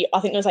think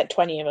there was like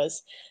 20 of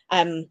us,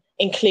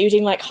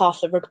 including like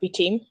half the rugby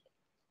team.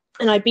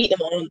 And I beat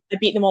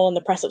them all on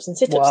the press-ups and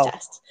sit-ups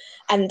tests.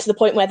 And to the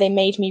point where they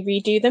made me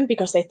redo them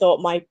because they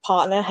thought my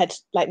partner had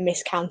like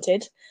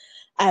miscounted.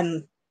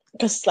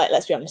 Because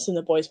let's be honest, some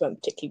of the boys weren't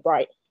particularly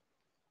bright.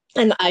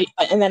 And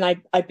then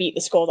I beat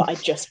the score that I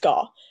just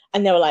got.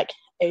 And they were like,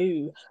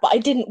 ooh, but I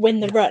didn't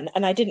win the run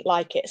and I didn't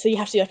like it. So you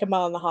have to do like a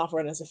 1.5 mile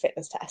run as a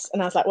fitness test.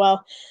 And I was like,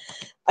 well,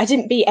 I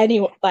didn't beat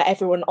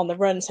everyone on the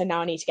run, so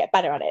now I need to get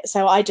better at it.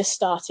 So I just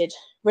started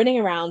running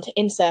around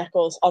in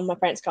circles on my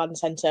parents' garden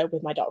centre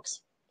with my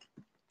dogs.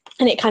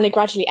 And it kind of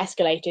gradually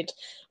escalated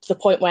to the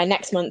point where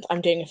next month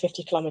I'm doing a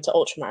 50-kilometre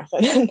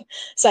ultramarathon.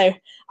 So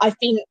I've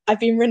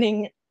been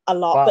running a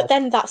lot, but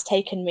then that's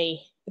taken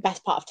me the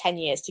best part of 10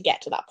 years to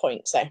get to that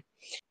point. So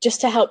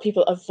just to help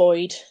people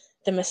avoid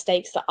the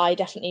mistakes that I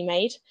definitely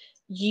made,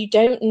 you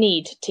don't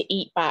need to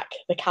eat back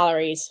the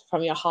calories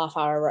from your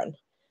half-hour run.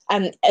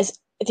 And as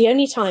the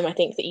only time I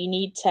think that you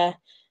need to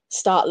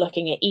start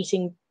looking at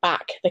eating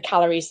back the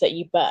calories that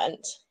you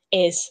burnt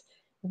is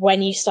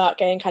when you start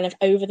going kind of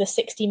over the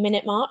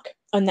 60-minute mark,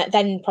 and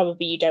then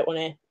probably you don't want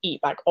to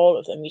eat back all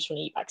of them, you just want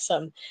to eat back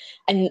some.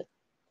 And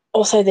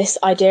also this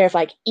idea of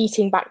like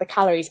eating back the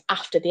calories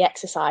after the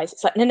exercise,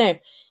 it's like, no,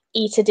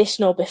 eat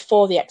additional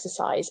before the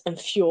exercise and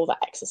fuel that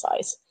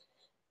exercise.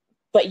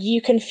 But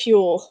you can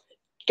fuel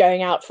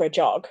going out for a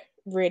jog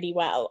really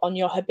well on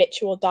your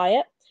habitual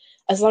diet,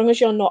 as long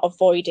as you're not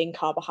avoiding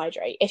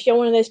carbohydrate. If you're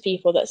one of those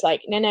people that's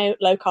like, no,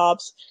 low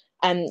carbs,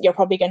 you're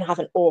probably going to have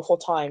an awful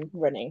time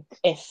running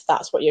if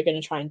that's what you're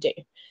going to try and do.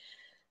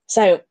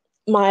 So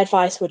my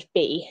advice would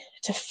be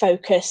to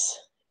focus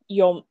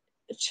your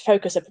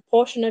focus a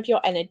proportion of the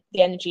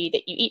energy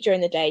that you eat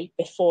during the day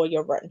before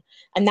your run,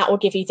 and that will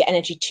give you the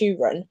energy to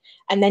run.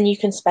 And then you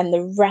can spend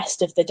the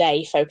rest of the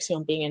day focusing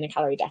on being in a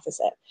calorie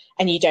deficit,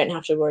 and you don't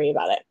have to worry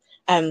about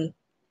it.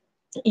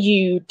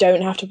 You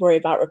don't have to worry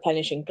about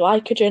replenishing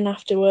glycogen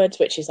afterwards,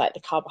 which is like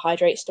the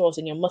carbohydrate stores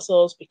in your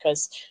muscles,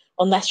 because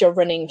unless you're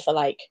running for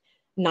like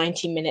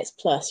 90 minutes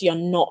plus, you're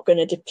not going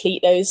to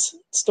deplete those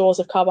stores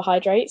of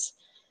carbohydrates.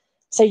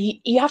 So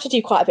you have to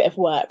do quite a bit of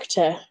work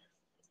to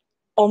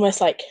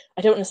almost like,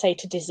 I don't want to say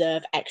to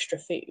deserve extra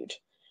food,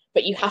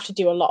 but you have to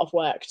do a lot of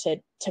work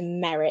to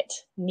merit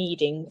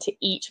needing to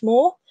eat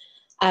more.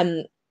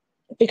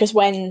 Because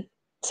when,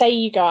 say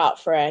you go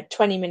out for a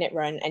 20-minute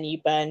run and you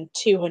burn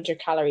 200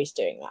 calories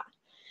doing that,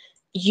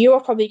 you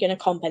are probably going to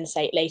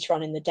compensate later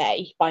on in the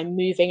day by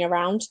moving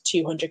around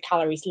 200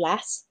 calories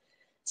less.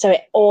 So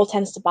it all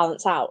tends to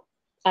balance out.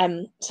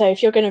 So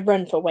if you're going to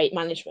run for weight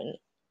management,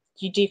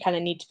 you do kind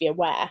of need to be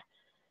aware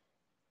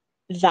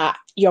that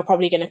you're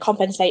probably going to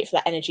compensate for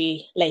that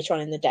energy later on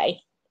in the day.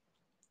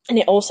 And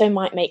it also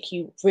might make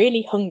you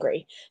really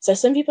hungry. So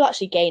some people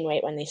actually gain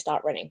weight when they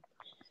start running.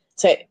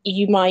 So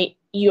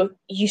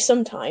you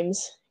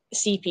sometimes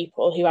see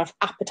people who have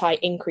appetite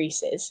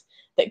increases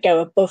that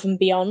go above and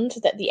beyond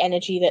the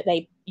energy that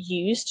they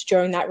used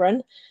during that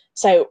run.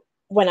 So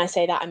when I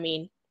say that, I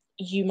mean,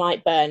 you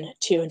might burn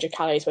 200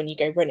 calories when you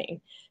go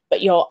running,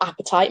 but your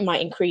appetite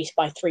might increase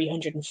by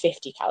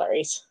 350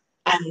 calories.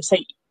 So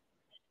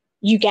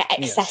you get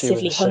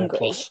excessively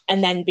hungry.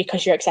 And then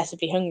because you're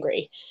excessively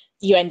hungry,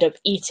 you end up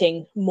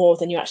eating more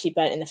than you actually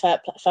burnt in the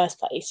first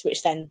place,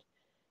 which then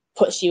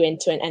puts you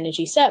into an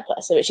energy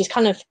surplus. So which is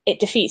kind of, it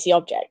defeats the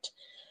object.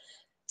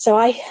 So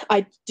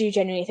I do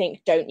genuinely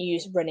think don't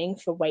use running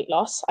for weight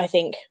loss. I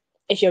think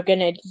if you're going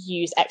to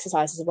use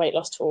exercise as a weight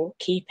loss tool,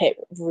 keep it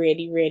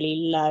really,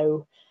 really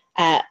low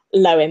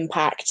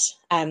impact,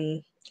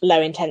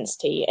 low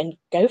intensity, and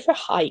go for a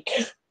hike.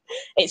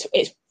 It's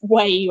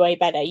way, way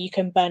better. You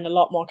can burn a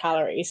lot more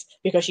calories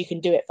because you can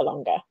do it for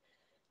longer.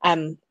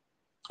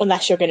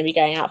 Unless you're going to be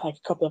going out for like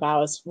a couple of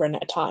hours run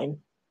at a time,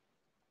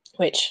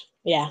 which,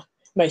 yeah,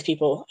 most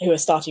people who are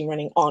starting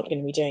running aren't going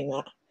to be doing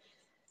that.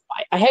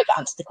 I hope that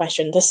answered the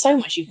question. There's so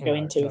much you can go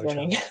into with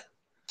running.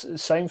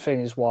 Same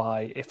thing is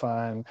why if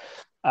I'm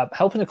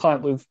helping a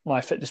client with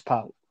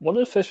MyFitnessPal, one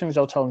of the first things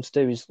I'll tell them to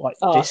do is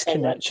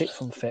disconnect it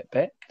from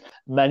Fitbit.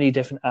 Many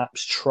different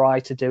apps try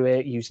to do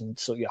it using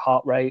sort of your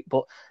heart rate,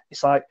 but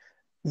it's like,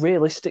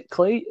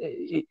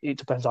 realistically, it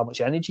depends how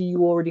much energy you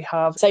already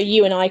have. So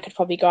you and I could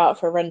probably go out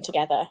for a run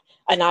together,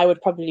 and I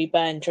would probably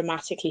burn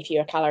dramatically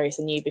fewer calories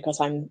than you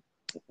because I'm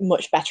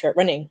much better at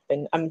running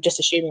than I'm just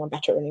assuming I'm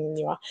better at running than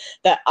you are.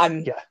 That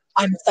I'm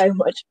so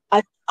much.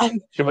 I'm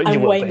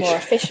way more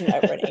efficient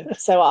at running,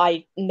 so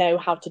I know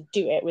how to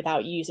do it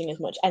without using as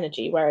much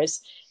energy. Whereas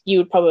you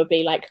would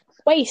probably like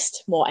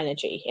waste more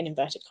energy in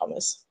inverted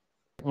commas.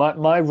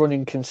 My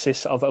running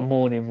consists of a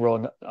morning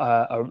run,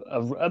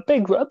 a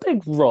big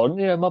run.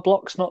 You know, my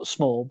block's not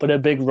small, but a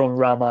big run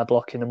around my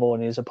block in the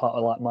morning is a part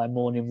of like my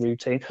morning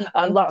routine,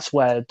 and that's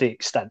where the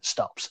extent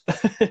stops.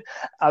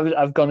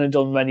 I've gone and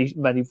done many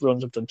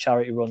runs. I've done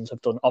charity runs.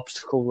 I've done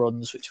obstacle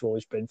runs, which have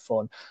always been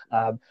fun.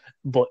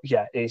 But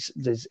yeah, it's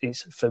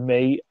for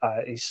me.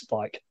 It's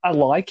like I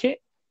like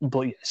it.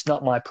 But it's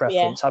not my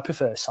preference. Yeah. I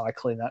prefer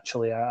cycling,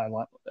 actually. I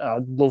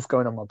love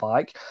going on my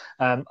bike.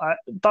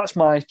 That's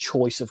my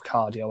choice of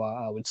cardio,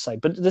 I would say.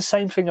 But the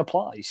same thing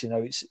applies. You know,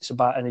 it's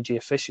about energy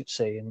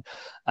efficiency. And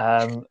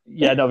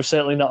I'm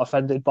certainly not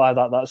offended by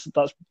that.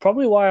 That's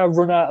probably why I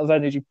run out of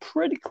energy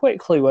pretty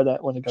quickly when I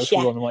go for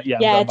a run. I'm like,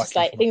 just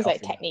like things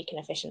like technique and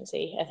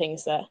efficiency are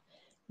things that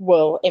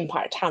will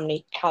impact how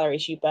many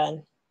calories you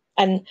burn.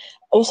 And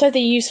also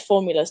they use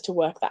formulas to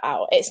work that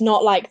out. It's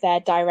not like they're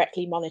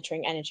directly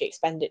monitoring energy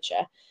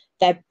expenditure.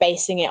 They're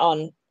basing it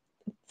on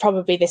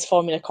probably this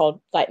formula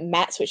called like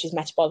METs, which is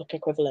metabolic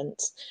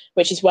equivalence,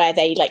 which is where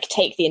they like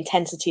take the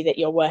intensity that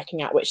you're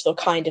working at, which they'll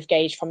kind of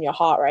gauge from your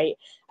heart rate,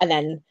 and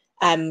then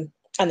and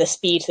the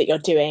speed that you're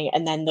doing,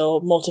 and then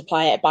they'll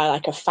multiply it by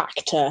like a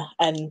factor.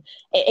 And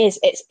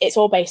it's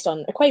all based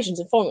on equations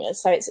and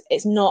formulas. So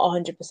it's not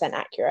 100%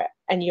 accurate,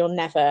 and you'll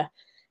never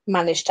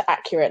manage to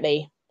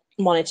accurately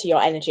monitor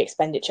your energy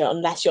expenditure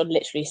unless you're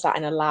literally sat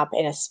in a lab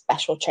in a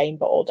special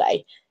chamber all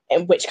day,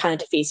 in which kind of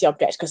defeats the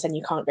object because then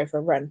you can't go for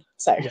a run.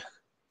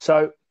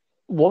 So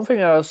one thing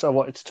else I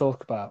wanted to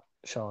talk about,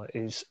 Charlotte,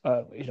 is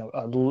a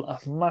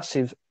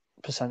massive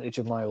percentage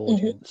of my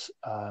audience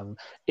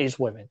is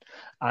women,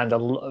 and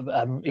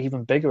an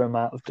even bigger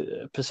amount of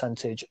the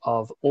percentage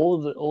of all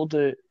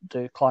the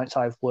clients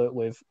I've worked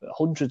with,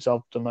 hundreds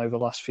of them over the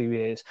last few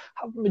years,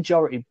 have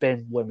majority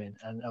been women.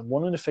 And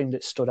one of the things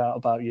that stood out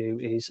about you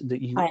is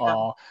that you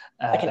are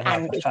like an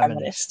angry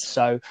feminist.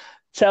 So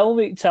tell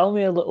me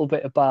a little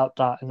bit about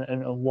that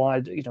and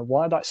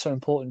why that's so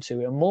important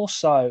to you, and more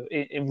so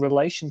in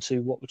relation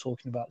to what we're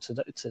talking about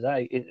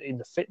today in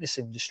the fitness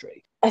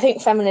industry. I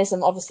think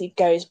feminism obviously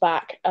goes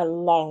back a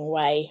long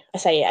way.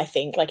 I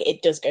think like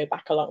it does go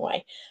back a long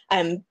way.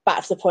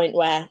 Back to the point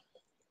where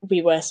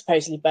we were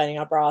supposedly burning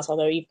our bras,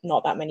 although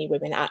not that many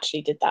women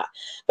actually did that.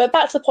 But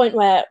back to the point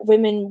where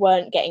women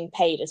weren't getting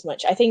paid as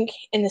much. I think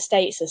in the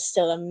States there's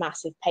still a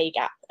massive pay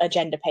gap, a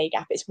gender pay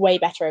gap. It's way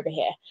better over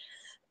here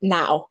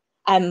now.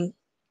 But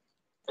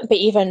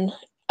even,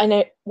 I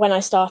know when I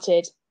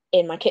started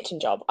in my kitchen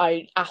job,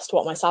 I asked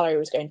what my salary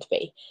was going to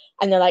be.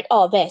 And they're like,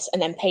 oh, this,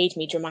 and then paid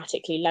me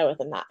dramatically lower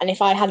than that. And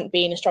if I hadn't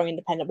been a strong,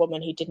 independent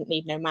woman who didn't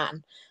need no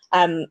man,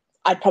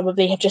 I'd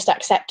probably have just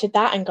accepted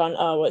that and gone,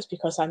 oh, well, it's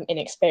because I'm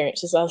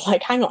inexperienced. So I was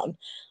like, hang on,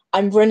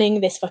 I'm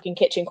running this fucking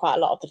kitchen quite a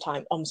lot of the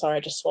time. Oh, I'm sorry,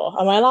 I just swore.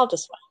 Am I allowed to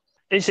swear?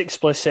 It's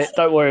explicit.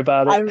 Don't worry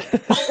about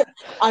it.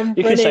 I'm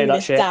running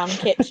this damn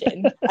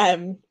kitchen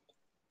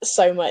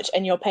so much,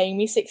 and you're paying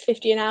me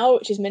 $6.50 an hour,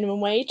 which is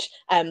minimum wage.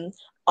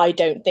 I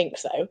don't think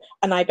so.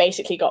 And I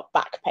basically got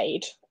back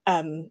paid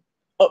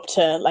up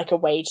to like a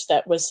wage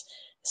that was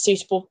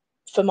suitable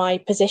for my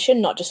position,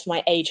 not just for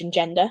my age and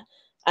gender.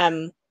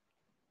 And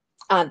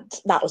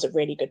that was a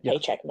really good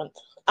paycheck month.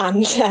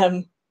 And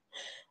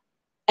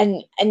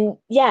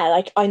yeah,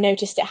 like I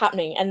noticed it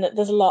happening, and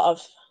there's a lot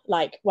of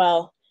like,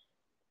 well,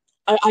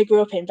 I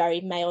grew up in very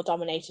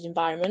male-dominated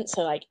environments,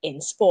 so like in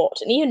sport,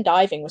 and even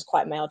diving was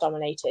quite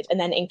male-dominated. And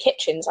then in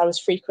kitchens, I was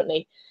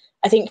frequently,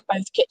 I think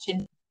both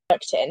kitchens I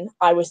worked in,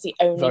 I was the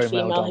only very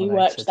female who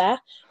worked there,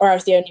 or I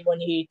was the only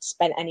one who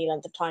spent any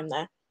length of time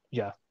there.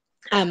 Yeah.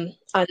 And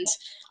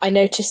I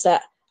noticed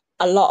that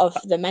a lot of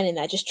the men in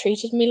there just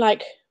treated me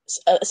like,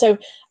 so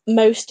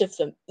most of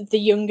them, the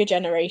younger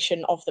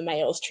generation of the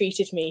males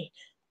treated me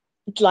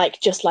like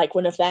just like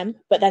one of them,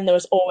 but then there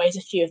was always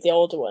a few of the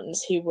older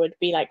ones who would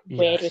be like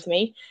weird with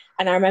me.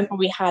 And I remember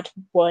we had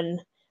one,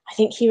 I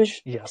think he was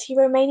he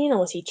Romanian or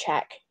was he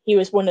Czech? He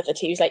was one of the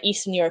two. He was like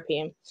Eastern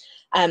European,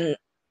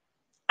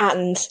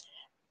 and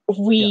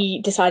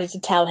we decided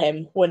to tell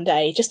him one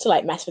day just to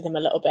like mess with him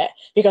a little bit,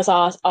 because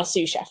our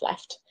sous chef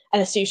left,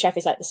 and the sous chef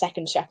is like the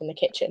second chef in the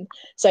kitchen.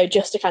 So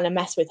just to kind of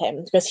mess with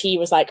him, because he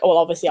was like, oh, well,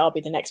 obviously I'll be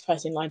the next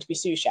person in line to be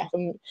sous chef,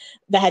 and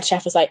the head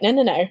chef was like,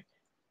 no,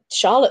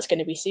 Charlotte's going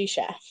to be sous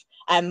chef.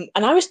 And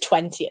I was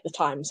 20 at the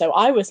time. So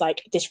I was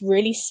like this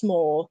really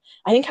small,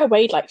 I think I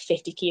weighed like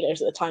 50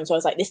 kilos at the time. So I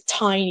was like this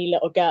tiny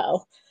little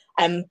girl.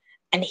 And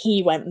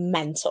he went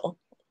mental.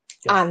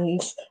 Yeah.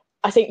 And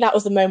I think that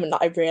was the moment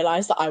that I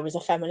realised that I was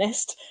a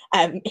feminist.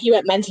 He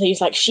went mental. He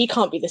was like, she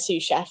can't be the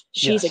sous chef.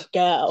 She's a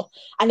girl.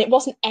 And it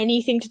wasn't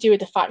anything to do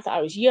with the fact that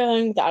I was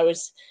young, that I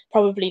was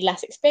probably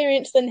less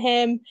experienced than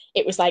him.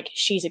 It was like,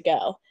 she's a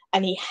girl.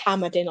 And he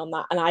hammered in on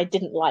that, and I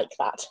didn't like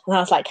that. And I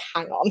was like,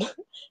 hang on,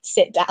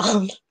 sit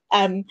down.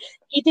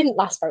 He didn't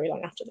last very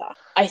long after that.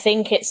 I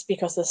think it's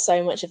because there's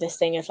so much of this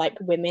thing of like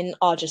women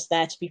are just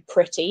there to be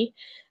pretty.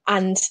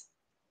 And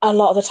a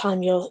lot of the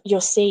time you'll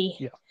see,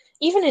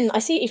 I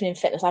see it even in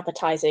fitness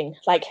advertising,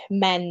 like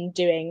men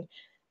doing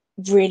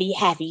really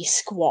heavy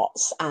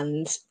squats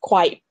and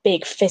quite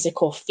big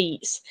physical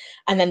feats.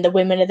 And then the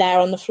women are there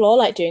on the floor,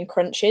 like doing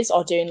crunches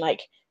or doing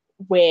like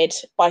weird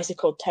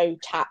bicycle toe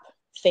tap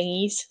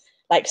thingies,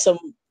 like some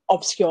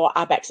obscure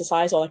ab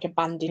exercise or like a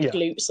banded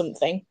glute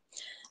something.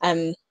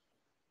 And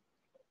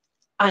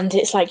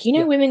it's like,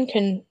 women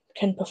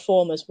can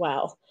perform as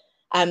well.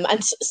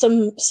 And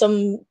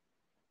some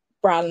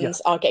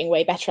brands are getting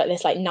way better at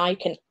this, like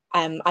Nike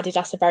and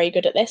Adidas are very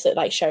good at this, at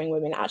like showing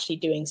women actually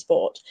doing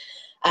sport.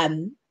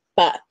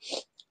 But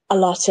a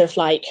lot of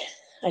like,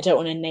 I don't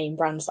want to name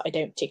brands that I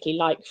don't particularly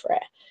like for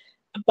it,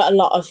 but a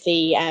lot of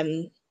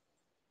the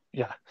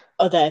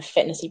other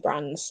fitnessy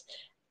brands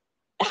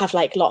have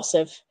like lots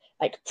of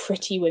like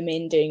pretty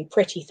women doing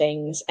pretty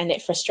things, and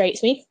it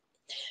frustrates me.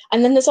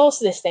 And then there's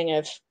also this thing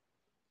of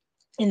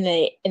in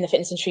the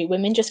fitness industry,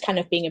 women just kind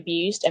of being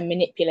abused and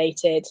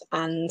manipulated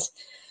and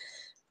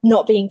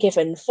not being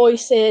given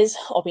voices,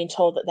 or being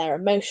told that they're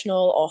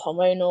emotional or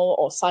hormonal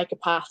or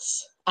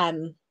psychopaths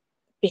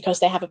because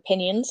they have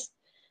opinions.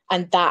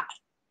 And that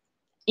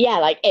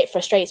like it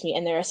frustrates me.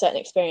 And there are certain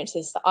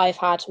experiences that I've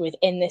had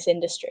within this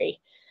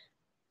industry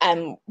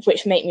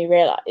which make me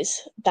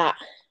realize that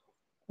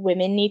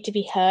women need to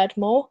be heard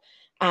more,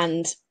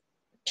 and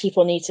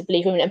people need to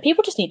believe women, and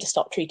people just need to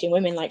stop treating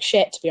women like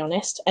shit, to be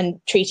honest,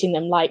 and treating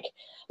them like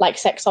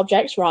sex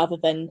objects rather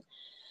than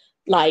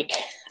like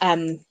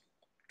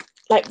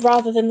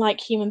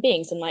human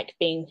beings, and like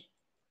being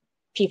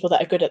people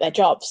that are good at their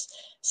jobs.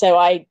 So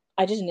I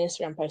did an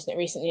Instagram post on it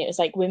recently. It was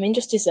like, women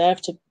just deserve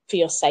to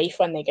feel safe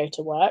when they go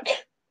to work,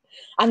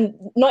 and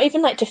not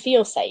even like to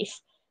feel safe.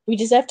 We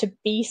deserve to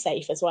be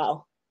safe as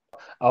well.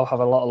 I'll have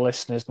a lot of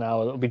listeners now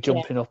that'll be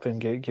jumping up and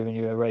giving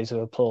you a raise of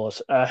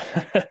applause. I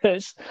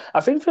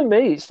think for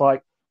me, it's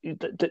like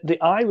the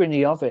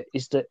irony of it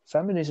is that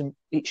feminism,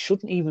 it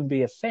shouldn't even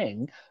be a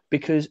thing,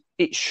 because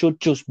it should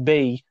just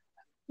be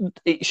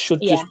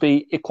just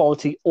be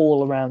equality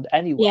all around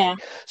anyway. Yeah.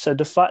 So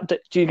the fact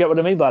that, do you get what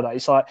I mean by that?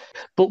 It's like,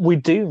 but we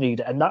do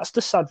need it, and that's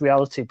the sad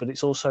reality. But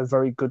it's also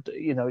very good.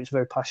 It's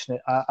very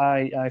passionate.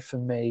 I for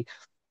me,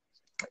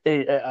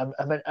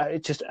 I'm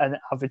just an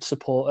avid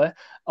supporter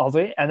of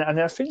it, and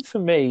I think for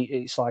me,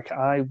 it's like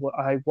I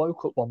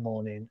woke up one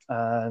morning,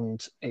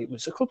 and it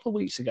was a couple of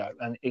weeks ago,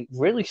 and it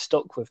really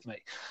stuck with me.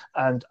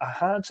 And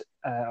I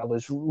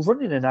was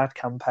running an ad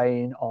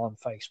campaign on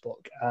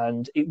Facebook,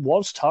 and it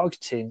was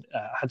targeting.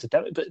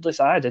 But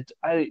listen, I had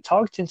it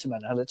targeting to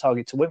men, I had a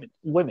target to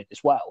women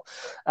as well.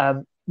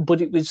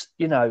 But it was,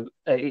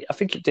 I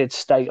think it did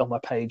state on my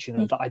page,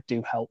 that I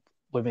do help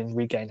women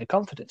regain their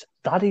confidence.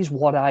 That is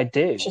what I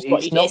do.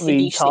 It's not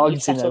me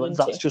targeting them.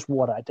 That's just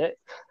what I do.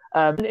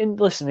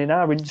 Listen, in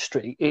our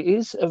industry,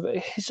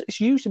 it's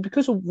usually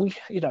because we,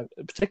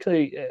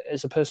 particularly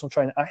as a personal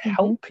trainer, I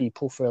help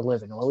people for a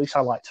living, or at least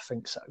I like to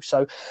think so.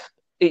 So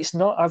it's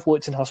not, I've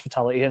worked in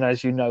hospitality, and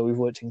as you know, we've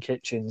worked in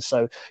kitchens,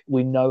 so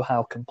we know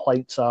how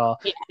complaints are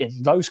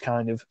in those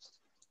kind of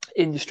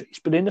industries.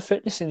 But in the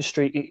fitness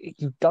industry,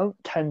 you don't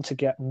tend to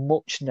get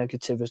much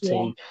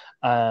negativity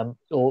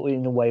or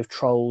in the way of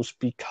trolls,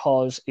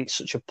 because it's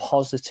such a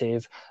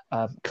positive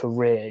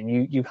career,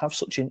 and you have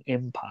such an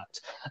impact.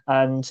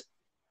 And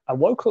I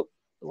woke up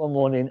one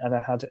morning and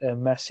I had a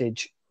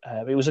message.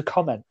 It was a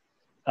comment,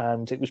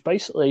 and it was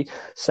basically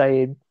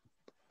saying,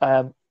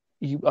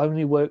 you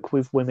only work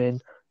with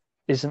women,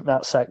 isn't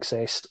that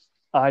sexist?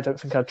 I don't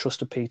think I'd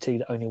trust a PT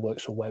that only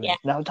works with women.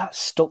 Now that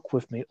stuck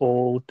with me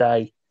all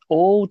day.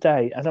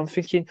 And I'm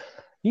thinking,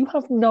 you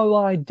have no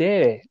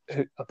idea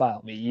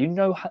about me.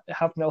 You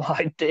have no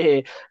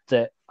idea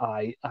that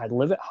I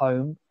live at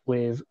home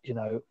with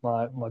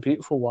my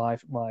beautiful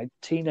wife, my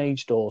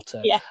teenage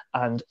daughter,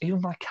 and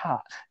even my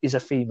cat is a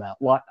female.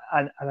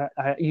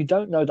 You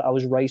don't know that I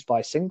was raised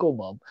by a single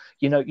mum.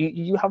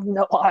 You have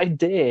no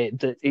idea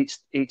that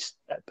it's.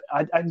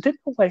 I didn't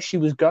know where she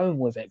was going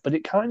with it, but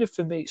it kind of,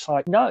 for me, it's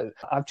like, no,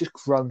 I've just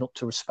grown up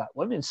to respect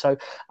women. So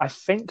I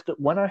think that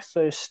when I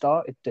first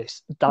started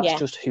this, that's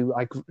just who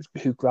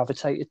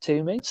gravitated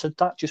to me. So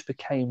that just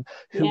became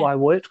who I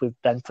worked with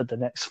then for the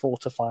next 4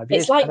 to 5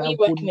 years. It's like me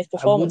working with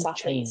performance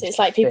athletes. It's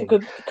like people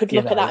could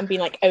look at that and be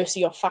like, oh, so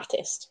you're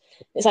fattest.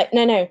 It's like,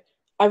 no.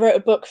 I wrote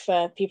a book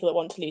for people that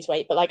want to lose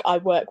weight, but like I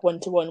work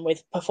one-to-one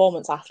with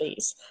performance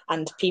athletes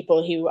and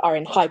people who are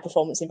in high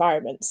performance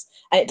environments.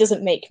 And it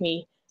doesn't make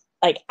me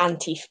like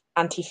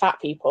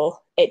anti-fat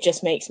people. It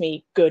just makes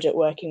me good at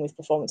working with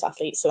performance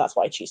athletes. So that's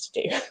what I choose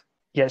to do.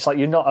 Yeah, it's like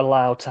you're not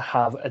allowed to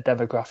have a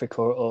demographic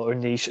or a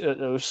niche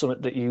or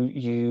something that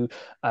you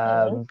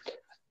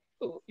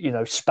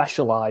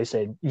specialize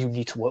in. You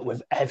need to work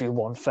with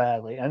everyone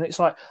fairly. And it's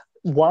like,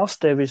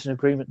 whilst there is an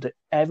agreement that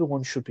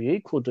everyone should be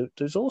equal,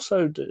 there's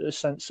also a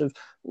sense of,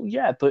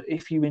 but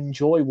if you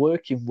enjoy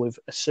working with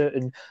a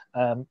certain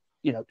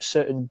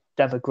certain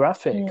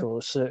demographic or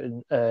a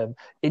certain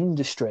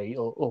industry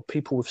or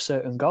people with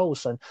certain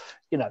goals, then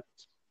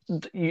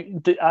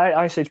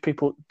I say to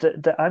people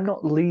that I'm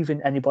not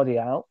leaving anybody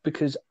out,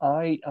 because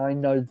I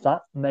know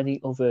that many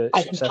other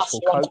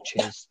successful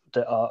coaches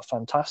that are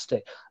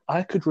fantastic.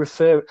 I could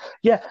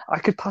I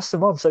could pass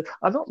them on. So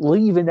I'm not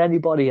leaving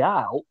anybody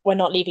out. We're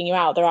not leaving you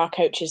out. There are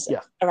coaches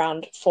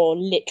around for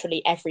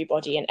literally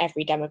everybody and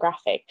every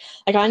demographic.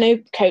 Like I know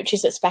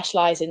coaches that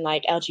specialize in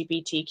like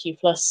LGBTQ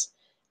plus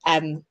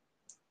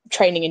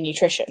training and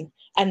nutrition,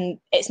 and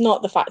it's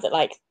not the fact that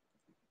like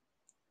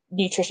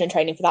nutrition and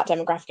training for that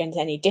demographic is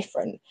any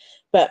different,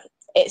 but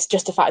it's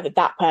just the fact that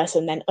that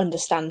person then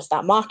understands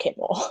that market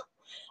more.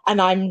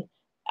 And I'm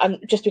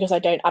just because I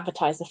don't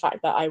advertise the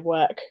fact that I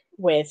work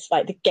with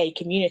like the gay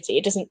community,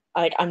 it doesn't,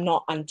 like, I'm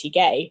not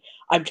anti-gay.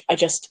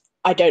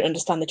 I don't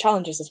understand the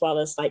challenges as well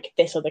as like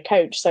this other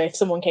coach. So if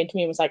someone came to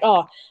me and was like,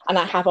 oh, and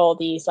I have all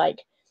these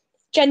like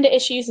gender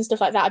issues and stuff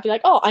like that, I'd be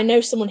like, oh, I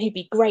know someone who'd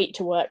be great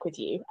to work with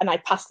you, and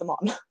I'd pass them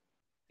on.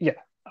 Yeah,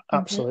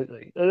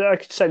 absolutely. I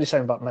could say the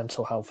same about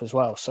mental health as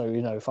well. So,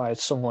 if I had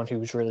someone who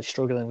was really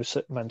struggling with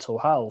mental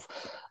health,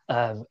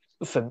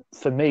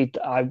 for me,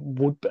 I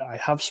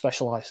have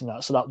specialised in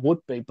that, so that would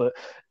be, but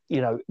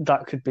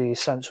that could be a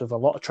sense of a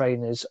lot of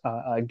trainers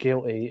are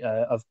guilty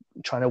of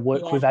trying to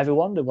work with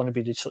everyone. They want to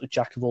be the sort of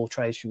jack of all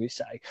trades, should we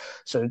say.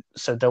 So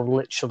they'll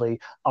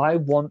literally, I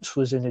once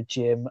was in a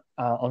gym,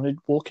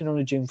 walking on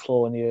a gym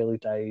floor in the early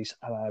days,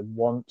 and I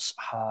once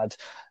had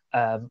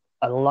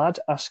a lad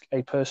ask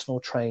a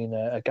personal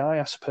trainer, a guy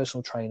asked a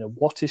personal trainer,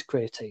 what is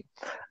creatine?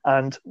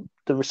 And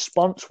the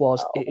response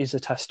was, it is a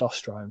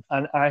testosterone.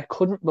 And I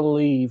couldn't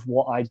believe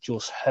what I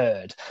just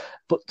heard.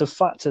 But the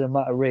fact of the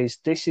matter is,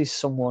 this is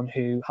someone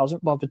who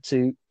hasn't bothered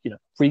to,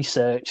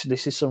 research.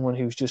 This is someone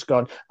who's just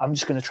gone, I'm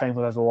just going to train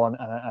with everyone,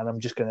 and I'm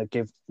just going to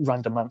give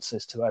random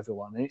answers to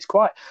everyone. And it's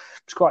quite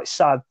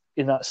sad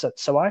in that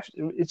sense. So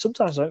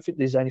sometimes I don't think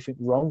there's anything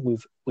wrong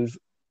with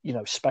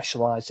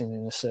specializing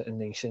in a certain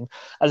niche. And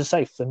as I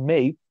say, for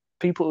me,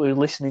 people who are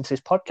listening to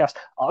this podcast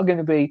are going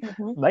to be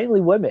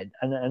mainly women,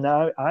 and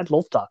I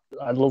love that.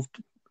 I love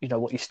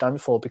what you stand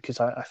for,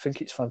 because I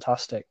think it's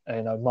fantastic.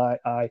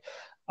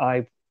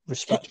 I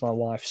respect my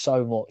wife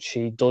so much.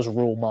 She does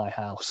rule my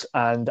house,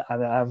 and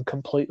I'm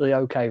completely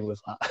okay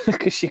with that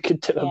because she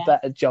could do a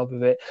better job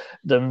of it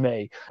than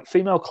me.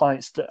 Female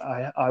clients that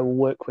I will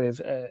work with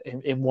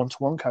in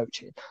one-to-one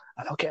coaching,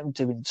 and I'll get them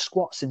doing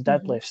squats and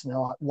deadlifts, and they're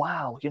like,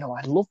 wow,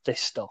 I love this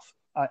stuff.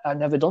 I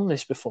never done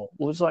this before.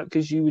 Well, it's like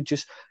because you were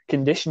just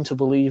conditioned to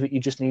believe that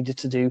you just needed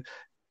to do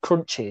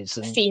crunches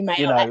and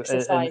female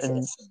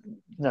exercises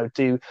and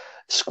do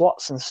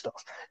squats and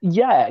stuff.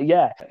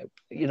 Yeah.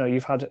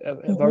 You've had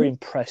a very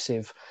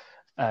impressive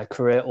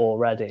career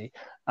already,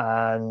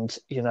 and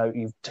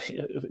you've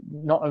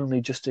not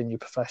only just in your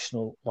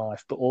professional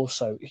life but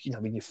also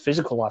in your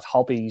physical life,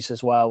 hobbies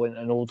as well,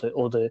 and all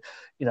the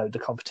the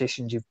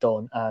competitions you've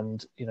done,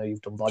 and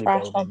you've done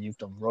bodybuilding, you've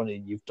done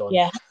running, you've done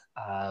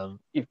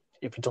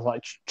you've done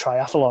like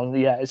triathlon.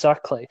 Yeah,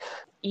 exactly.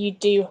 You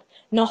do,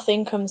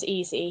 nothing comes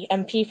easy,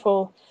 and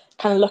people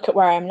kind of look at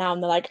where I am now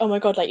and they're like, oh my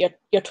god, like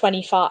you're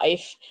 25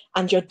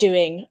 and you're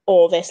doing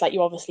all this, like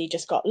you obviously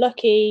just got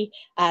lucky,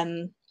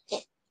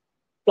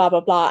 blah blah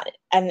blah.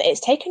 And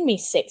it's taken me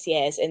 6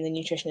 years in the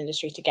nutrition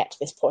industry to get to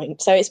this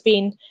point, so it's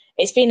been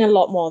a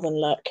lot more than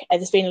luck.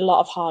 There's been a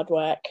lot of hard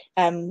work.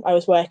 I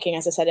was working,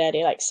 as I said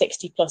earlier, like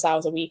 60 plus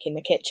hours a week in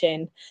the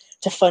kitchen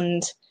to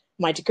fund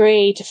my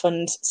degree, to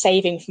fund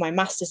saving for my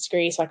master's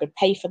degree so I could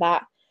pay for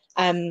that,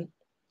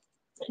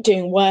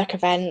 doing work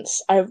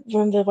events. I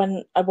remember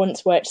when I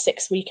once worked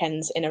 6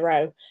 weekends in a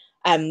row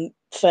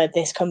for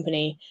this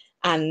company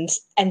and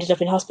ended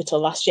up in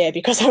hospital last year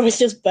because I was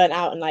just burnt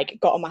out and like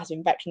got a massive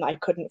infection that I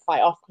couldn't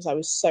fight off because I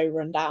was so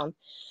run down.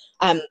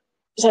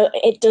 So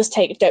it does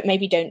take, don't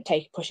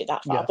push it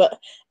that far, but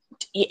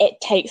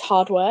it takes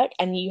hard work,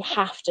 and you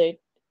have to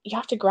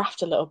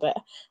graft a little bit.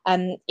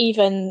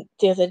 Even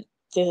the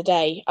other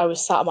day, I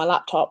was sat on my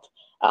laptop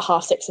at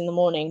 6:30 in the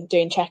morning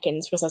doing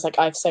check-ins because I was like,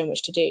 I have so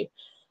much to do.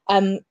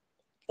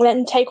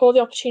 Then take all the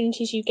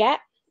opportunities you get,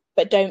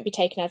 but don't be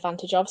taken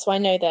advantage of. So I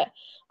know that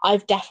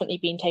I've definitely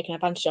been taken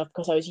advantage of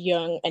because I was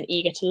young and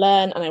eager to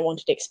learn and I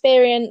wanted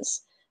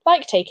experience,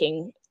 like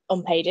taking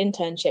unpaid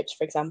internships,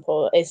 for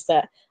example, is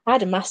that I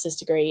had a master's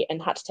degree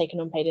and had to take an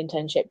unpaid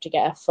internship to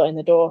get a foot in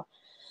the door.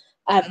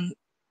 And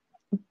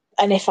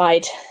if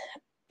I'd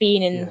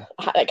been in,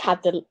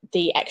 had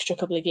the extra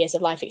couple of years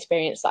of life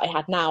experience that I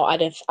had now,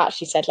 I'd have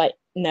actually said like,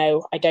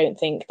 no, I don't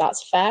think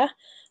that's fair.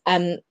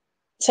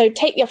 So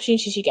take the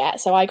opportunities you get.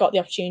 So I got the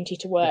opportunity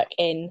to work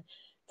in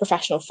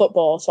professional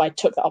football, so I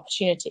took the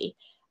opportunity,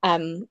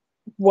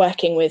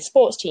 working with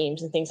sports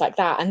teams and things like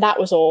that. And that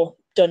was all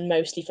done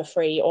mostly for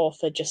free or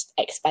for just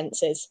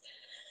expenses.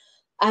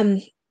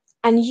 And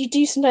you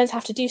do sometimes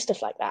have to do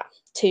stuff like that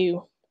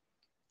to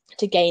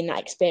gain that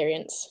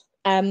experience.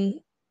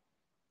 And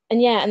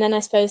then I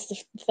suppose the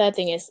third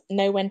thing is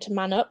know when to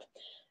man up.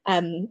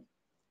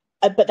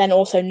 But then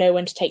also know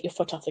when to take your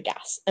foot off the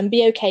gas and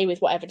be okay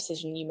with whatever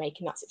decision you make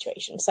in that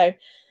situation. So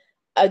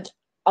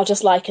I'll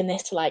just liken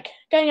this to like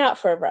going out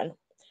for a run.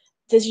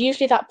 There's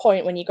usually that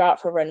point when you go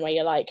out for a run where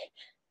you're like,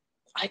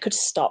 I could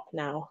stop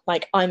now.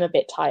 Like, I'm a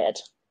bit tired.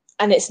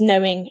 And it's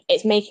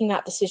making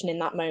that decision in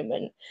that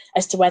moment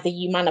as to whether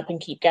you man up and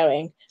keep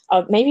going.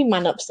 Maybe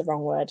man up's the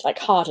wrong word, like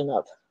harden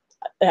up.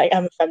 Like,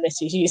 I'm a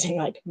feminist who's using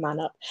like man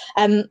up.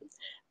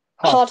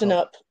 Harden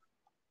up.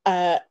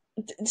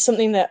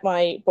 Something that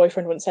my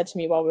boyfriend once said to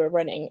me while we were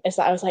running is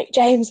that I was like,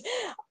 James,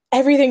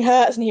 everything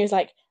hurts. And he was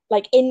like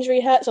injury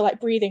hurts or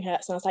like breathing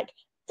hurts. And I was like,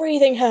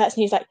 breathing hurts.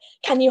 And he's like,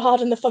 can you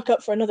harden the fuck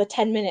up for another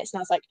 10 minutes? And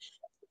I was like,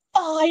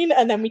 fine.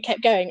 And then we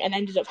kept going and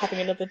ended up having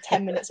another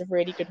 10 minutes of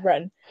really good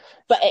run.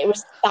 But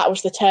that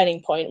was the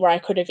turning point where I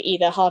could have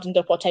either hardened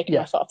up or taken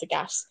my foot off the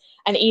gas.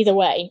 And either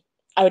way,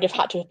 I would have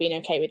had to have been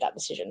okay with that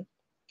decision.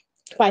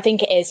 But I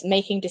think it is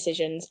making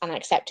decisions and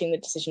accepting the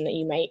decision that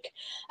you make,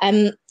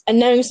 and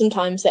knowing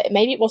sometimes that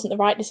maybe it wasn't the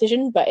right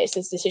decision, but it's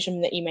a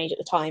decision that you made at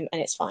the time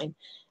and it's fine.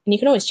 And you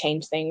can always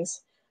change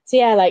things. So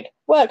yeah, like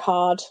work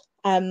hard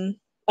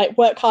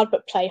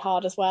but play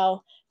hard as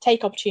well.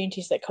 Take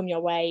opportunities that come your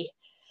way.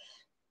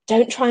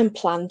 Don't try and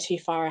plan too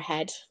far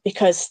ahead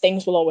because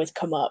things will always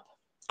come up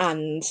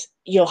and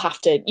you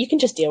can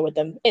just deal with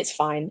them. It's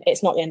fine.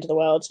 It's not the end of the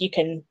world. You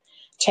can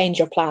change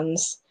your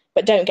plans.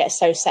 But don't get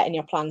so set in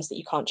your plans that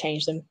you can't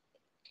change them.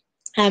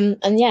 Then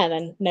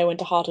know when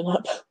to harden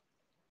up.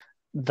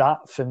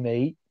 That for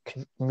me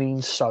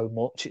means so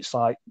much. It's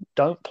like,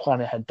 don't plan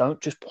ahead. Don't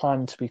just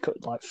plan to be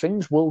like,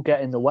 things will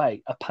get in the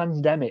way. A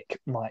pandemic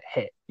might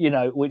hit,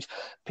 which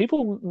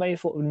people may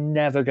have thought was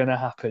never going to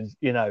happen,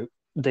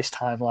 this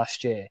time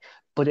last year.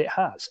 But it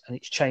has, and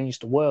it's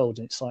changed the world.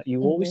 And it's like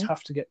you always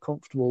have to get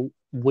comfortable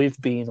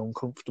with being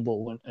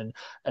uncomfortable and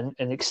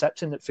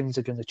accepting that things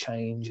are going to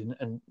change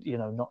and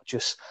not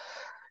just,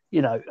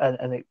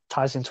 and it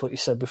ties into what you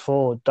said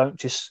before. Don't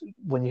just,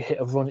 when you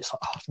hit a run, it's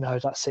like, oh no,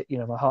 that's it.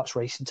 My heart's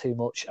racing too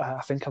much. I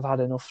think I've had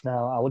enough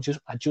now.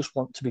 I just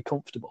want to be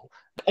comfortable.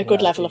 A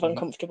good level of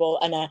uncomfortable,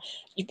 and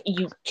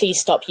you please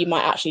stop. You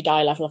might actually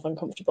die level of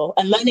uncomfortable,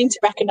 and learning to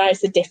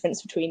recognize the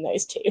difference between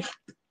those two.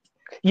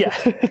 Yeah.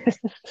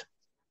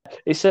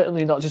 it's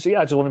certainly not just,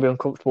 I just want to be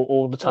uncomfortable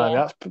all the time.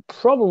 Yeah. That's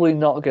probably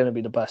not going to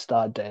be the best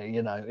idea.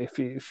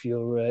 If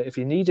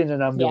you're needing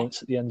an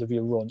ambulance at the end of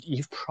your run,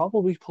 you've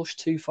probably pushed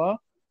too far.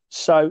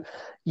 So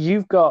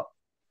you've got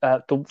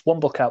the one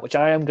book out, which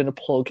I am going to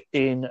plug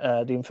in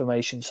the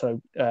information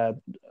so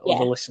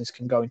other listeners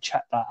can go and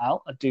check that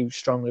out. I do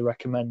strongly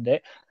recommend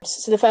it.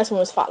 So the first one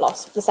was fat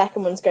loss. The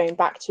second one's going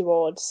back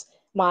towards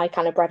my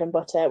kind of bread and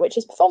butter, which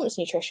is performance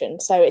nutrition.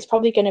 So it's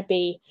probably going to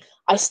be,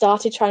 I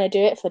started trying to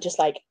do it for just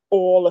like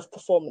all of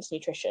performance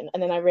nutrition.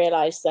 And then I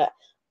realized that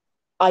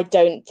I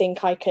don't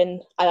think I can,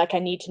 I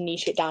need to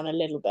niche it down a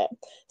little bit.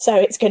 So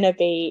it's going to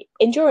be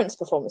endurance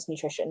performance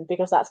nutrition,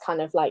 because that's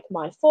kind of like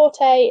my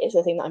forte. It's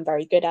the thing that I'm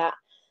very good at.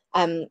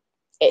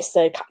 It's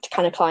the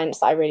kind of clients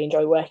that I really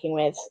enjoy working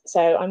with.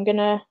 So I'm going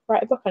to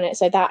write a book on it,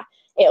 so that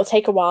it'll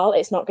take a while.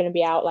 It's not going to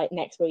be out like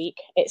next week.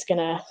 It's going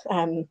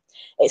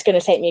to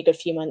take me a good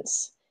few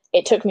months.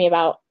 It took me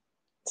about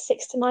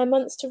 6 to 9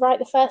 months to write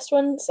the first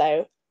one.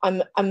 So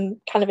I'm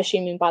kind of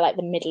assuming by like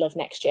the middle of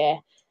next year,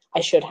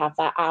 I should have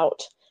that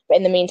out. But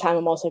in the meantime,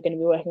 I'm also going to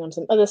be working on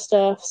some other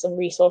stuff, some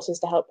resources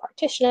to help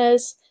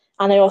practitioners.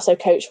 And I also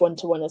coach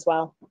one-to-one as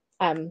well.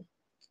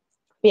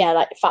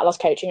 Like fat loss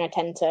coaching, I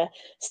tend to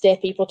steer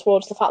people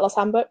towards the Fat Loss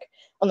Handbook,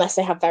 unless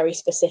they have very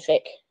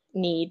specific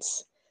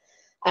needs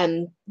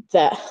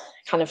that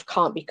kind of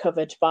can't be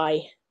covered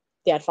by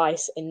the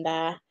advice in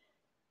there.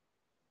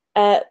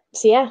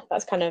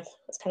 That's kind of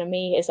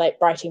me. Is like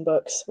writing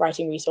books,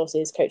 writing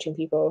resources, coaching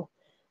people,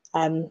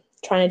 trying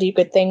to do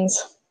good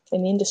things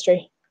in the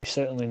industry. We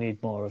certainly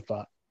need more of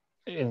that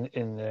in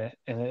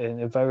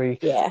a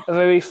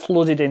very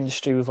flooded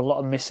industry with a lot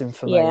of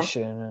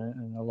misinformation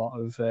and a lot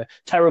of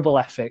terrible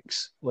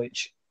ethics,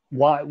 which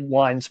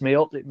winds me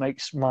up. It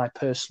makes my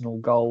personal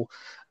goal.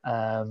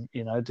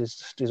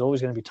 There's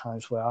always going to be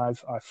times where I've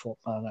thought,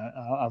 man,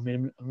 I'm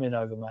in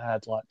over my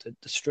head. Like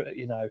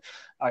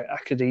I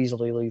could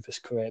easily leave this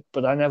career,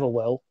 but I never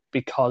will,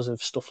 because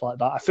of stuff like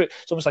that. I feel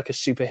it's almost like a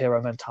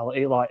superhero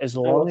mentality. Like, as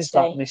long as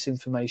that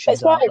misinformation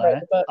is out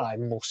there, I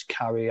must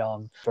carry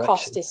on.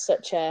 Cost is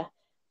such a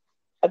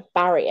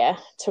barrier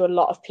to a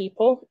lot of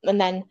people,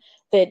 and then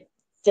the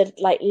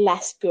like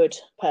less good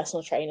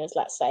personal trainers,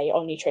 let's say,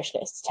 or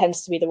nutritionists,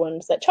 tends to be the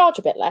ones that charge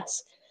a bit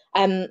less.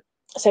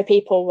 So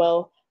people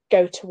will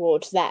go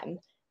towards them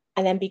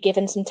and then be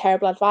given some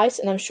terrible advice.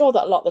 And I'm sure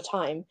that a lot of the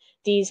time,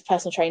 these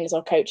personal trainers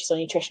or coaches or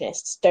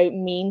nutritionists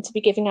don't mean to be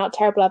giving out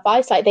terrible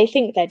advice. Like, they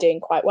think they're doing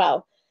quite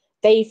well.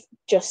 They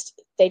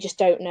just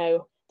don't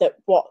know that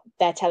what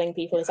they're telling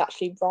people is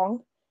actually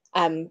wrong.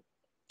 And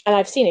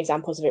I've seen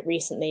examples of it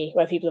recently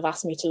where people have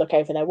asked me to look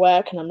over their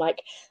work, and I'm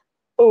like,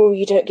 oh,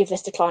 you don't give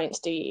this to clients,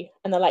 do you?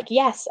 And they're like,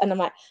 yes. And I'm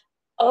like,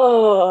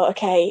 oh,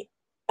 okay.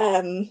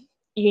 You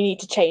need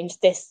to change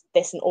this,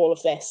 and all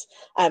of this.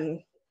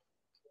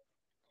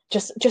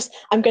 Just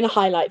I'm going to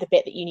highlight the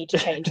bit that you need to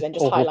change, and then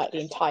just highlight the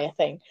entire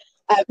thing.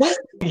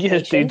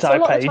 Yes, the entire so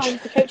a lot page. of the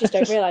times the coaches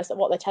don't realise that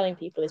what they're telling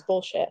people is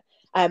bullshit.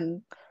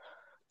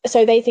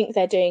 So they think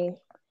they're doing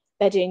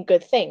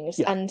good things,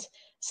 and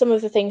some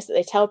of the things that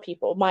they tell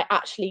people might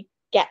actually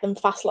get them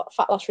fat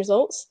loss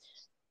results,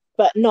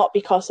 but not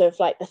because of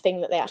like the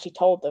thing that they actually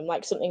told them,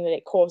 like something that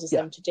it causes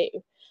them to do.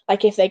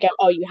 Like, if they go,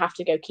 oh, you have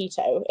to go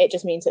keto, it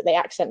just means that they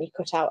accidentally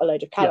cut out a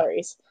load of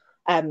calories,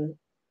 and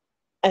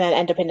then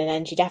end up in an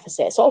energy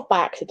deficit, sort of by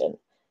accident.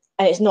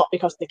 And it's not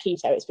because of the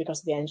keto; it's because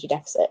of the energy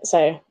deficit.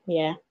 So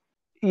yeah,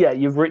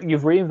 you've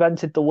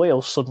reinvented the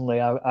wheel suddenly.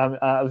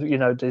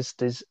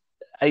 There's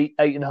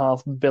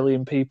 8.5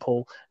 billion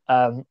people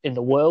in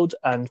the world,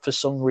 and for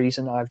some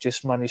reason I've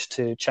just managed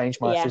to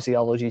change my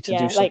physiology to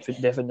do something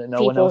different that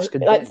no one else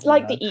could do. It's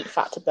like the eat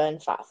fat to burn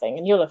fat thing,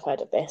 and you'll have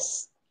heard of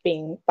this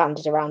being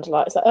banded around a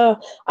lot. It's like, oh,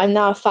 I'm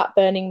now a fat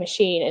burning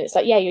machine, and it's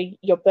like, yeah,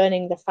 you're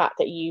burning the fat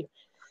that you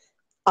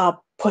are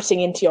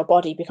putting into your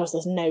body because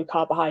there's no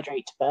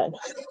carbohydrate to burn.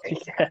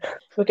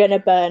 We're going to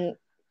burn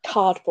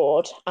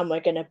cardboard and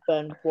we're going to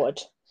burn wood.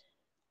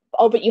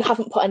 Oh, but you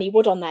haven't put any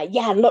wood on there.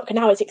 Yeah, look,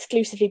 now it's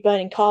exclusively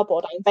burning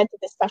cardboard. I invented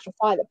this special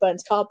fire that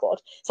burns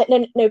cardboard. It's like,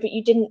 no, but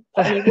you didn't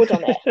put any wood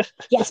on it.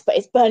 Yes, but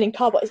it's burning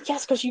cardboard.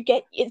 Yes, because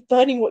it's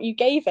burning what you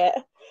gave it.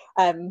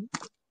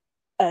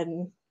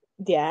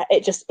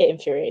 It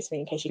infuriates me,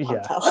 in case you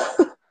can't tell.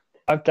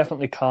 I've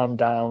definitely calmed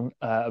down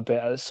a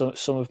bit.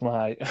 Some of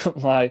my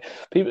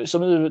people,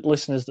 some of the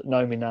listeners that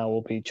know me now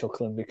will be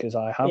chuckling, because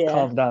I have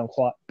calmed down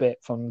quite a bit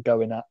from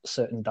going at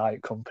certain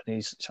diet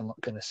companies, which I'm not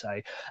going to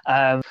say.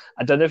 I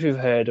don't know if you've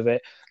heard of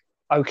it.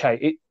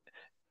 Okay,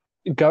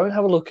 go and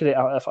have a look at it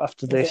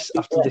after this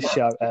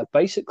show.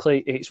 Basically,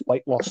 it's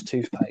weight loss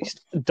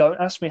toothpaste. Don't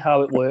ask me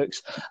how it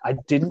works. I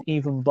didn't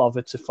even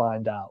bother to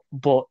find out.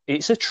 But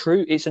it's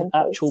an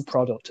actual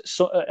product.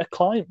 So a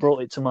client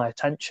brought it to my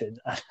attention.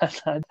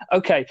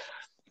 Okay,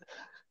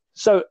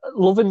 so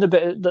loving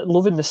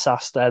the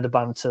sass there, the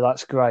banter.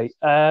 That's great.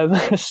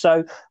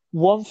 So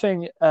one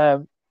thing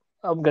I'm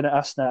going to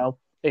ask now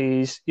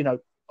is,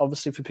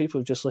 obviously for people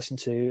who've just listened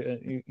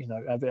to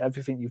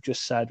everything you've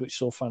just said, which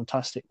is all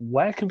fantastic,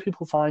 where can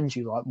people find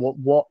you? Like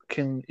what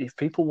can, if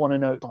people want to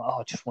know, like,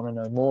 I just want to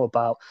know more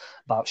about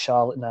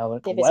Charlotte now,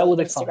 and where will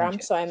they find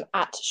you? So I'm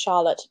at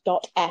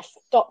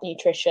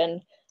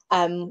charlotte.f.nutrition.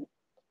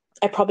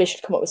 I probably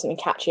should come up with something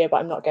catchier, but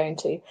I'm not going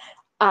to.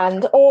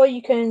 Or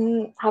you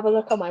can have a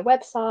look on my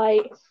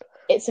website.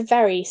 It's a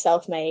very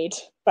self-made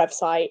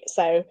website,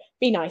 so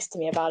be nice to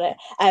me about it.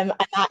 And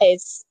that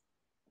is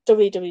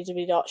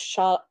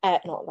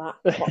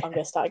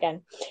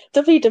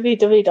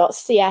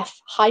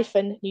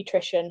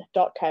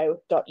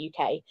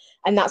www.cf-nutrition.co.uk,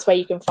 and that's where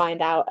you can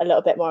find out a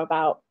little bit more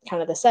about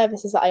kind of the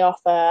services that I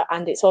offer,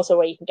 and it's also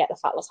where you can get the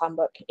Fat Loss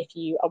Handbook if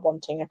you are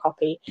wanting a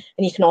copy,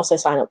 and you can also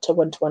sign up to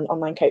one-to-one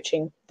online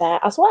coaching there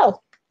as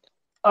well.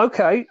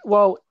 Okay,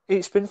 well,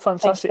 it's been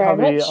fantastic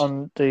having you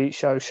on the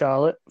show,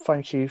 Charlotte.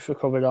 Thank you for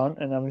coming on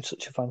and having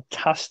such a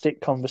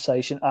fantastic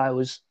conversation. I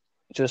was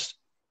just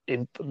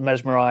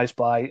mesmerised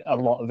by a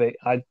lot of it.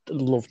 I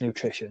love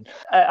nutrition.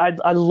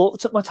 I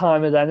looked at my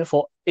timer then and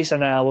thought, it's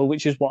an hour,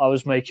 which is what I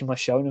was making my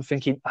show, and I'm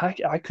thinking,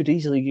 I could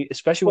easily,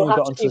 especially when we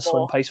got onto the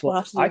Slim Pace,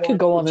 I could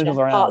go on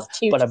another hour,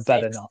 but I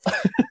better not.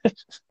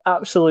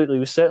 Absolutely,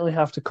 we certainly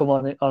have to come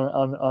on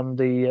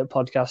the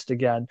podcast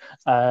again,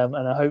 and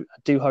I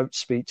do hope to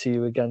speak to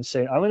you again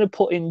soon. I'm going to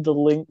put in the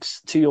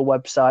links to your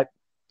website,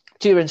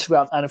 to your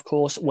Instagram, and of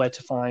course where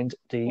to find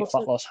the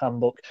Fat Loss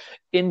Handbook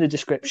in the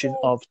description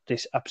of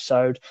this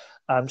episode,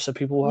 so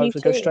people will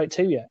hopefully go straight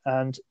to you.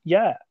 And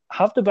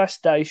have the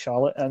best day,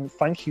 Charlotte, and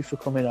thank you for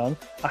coming on.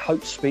 I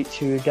hope to speak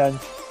to you again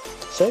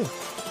soon.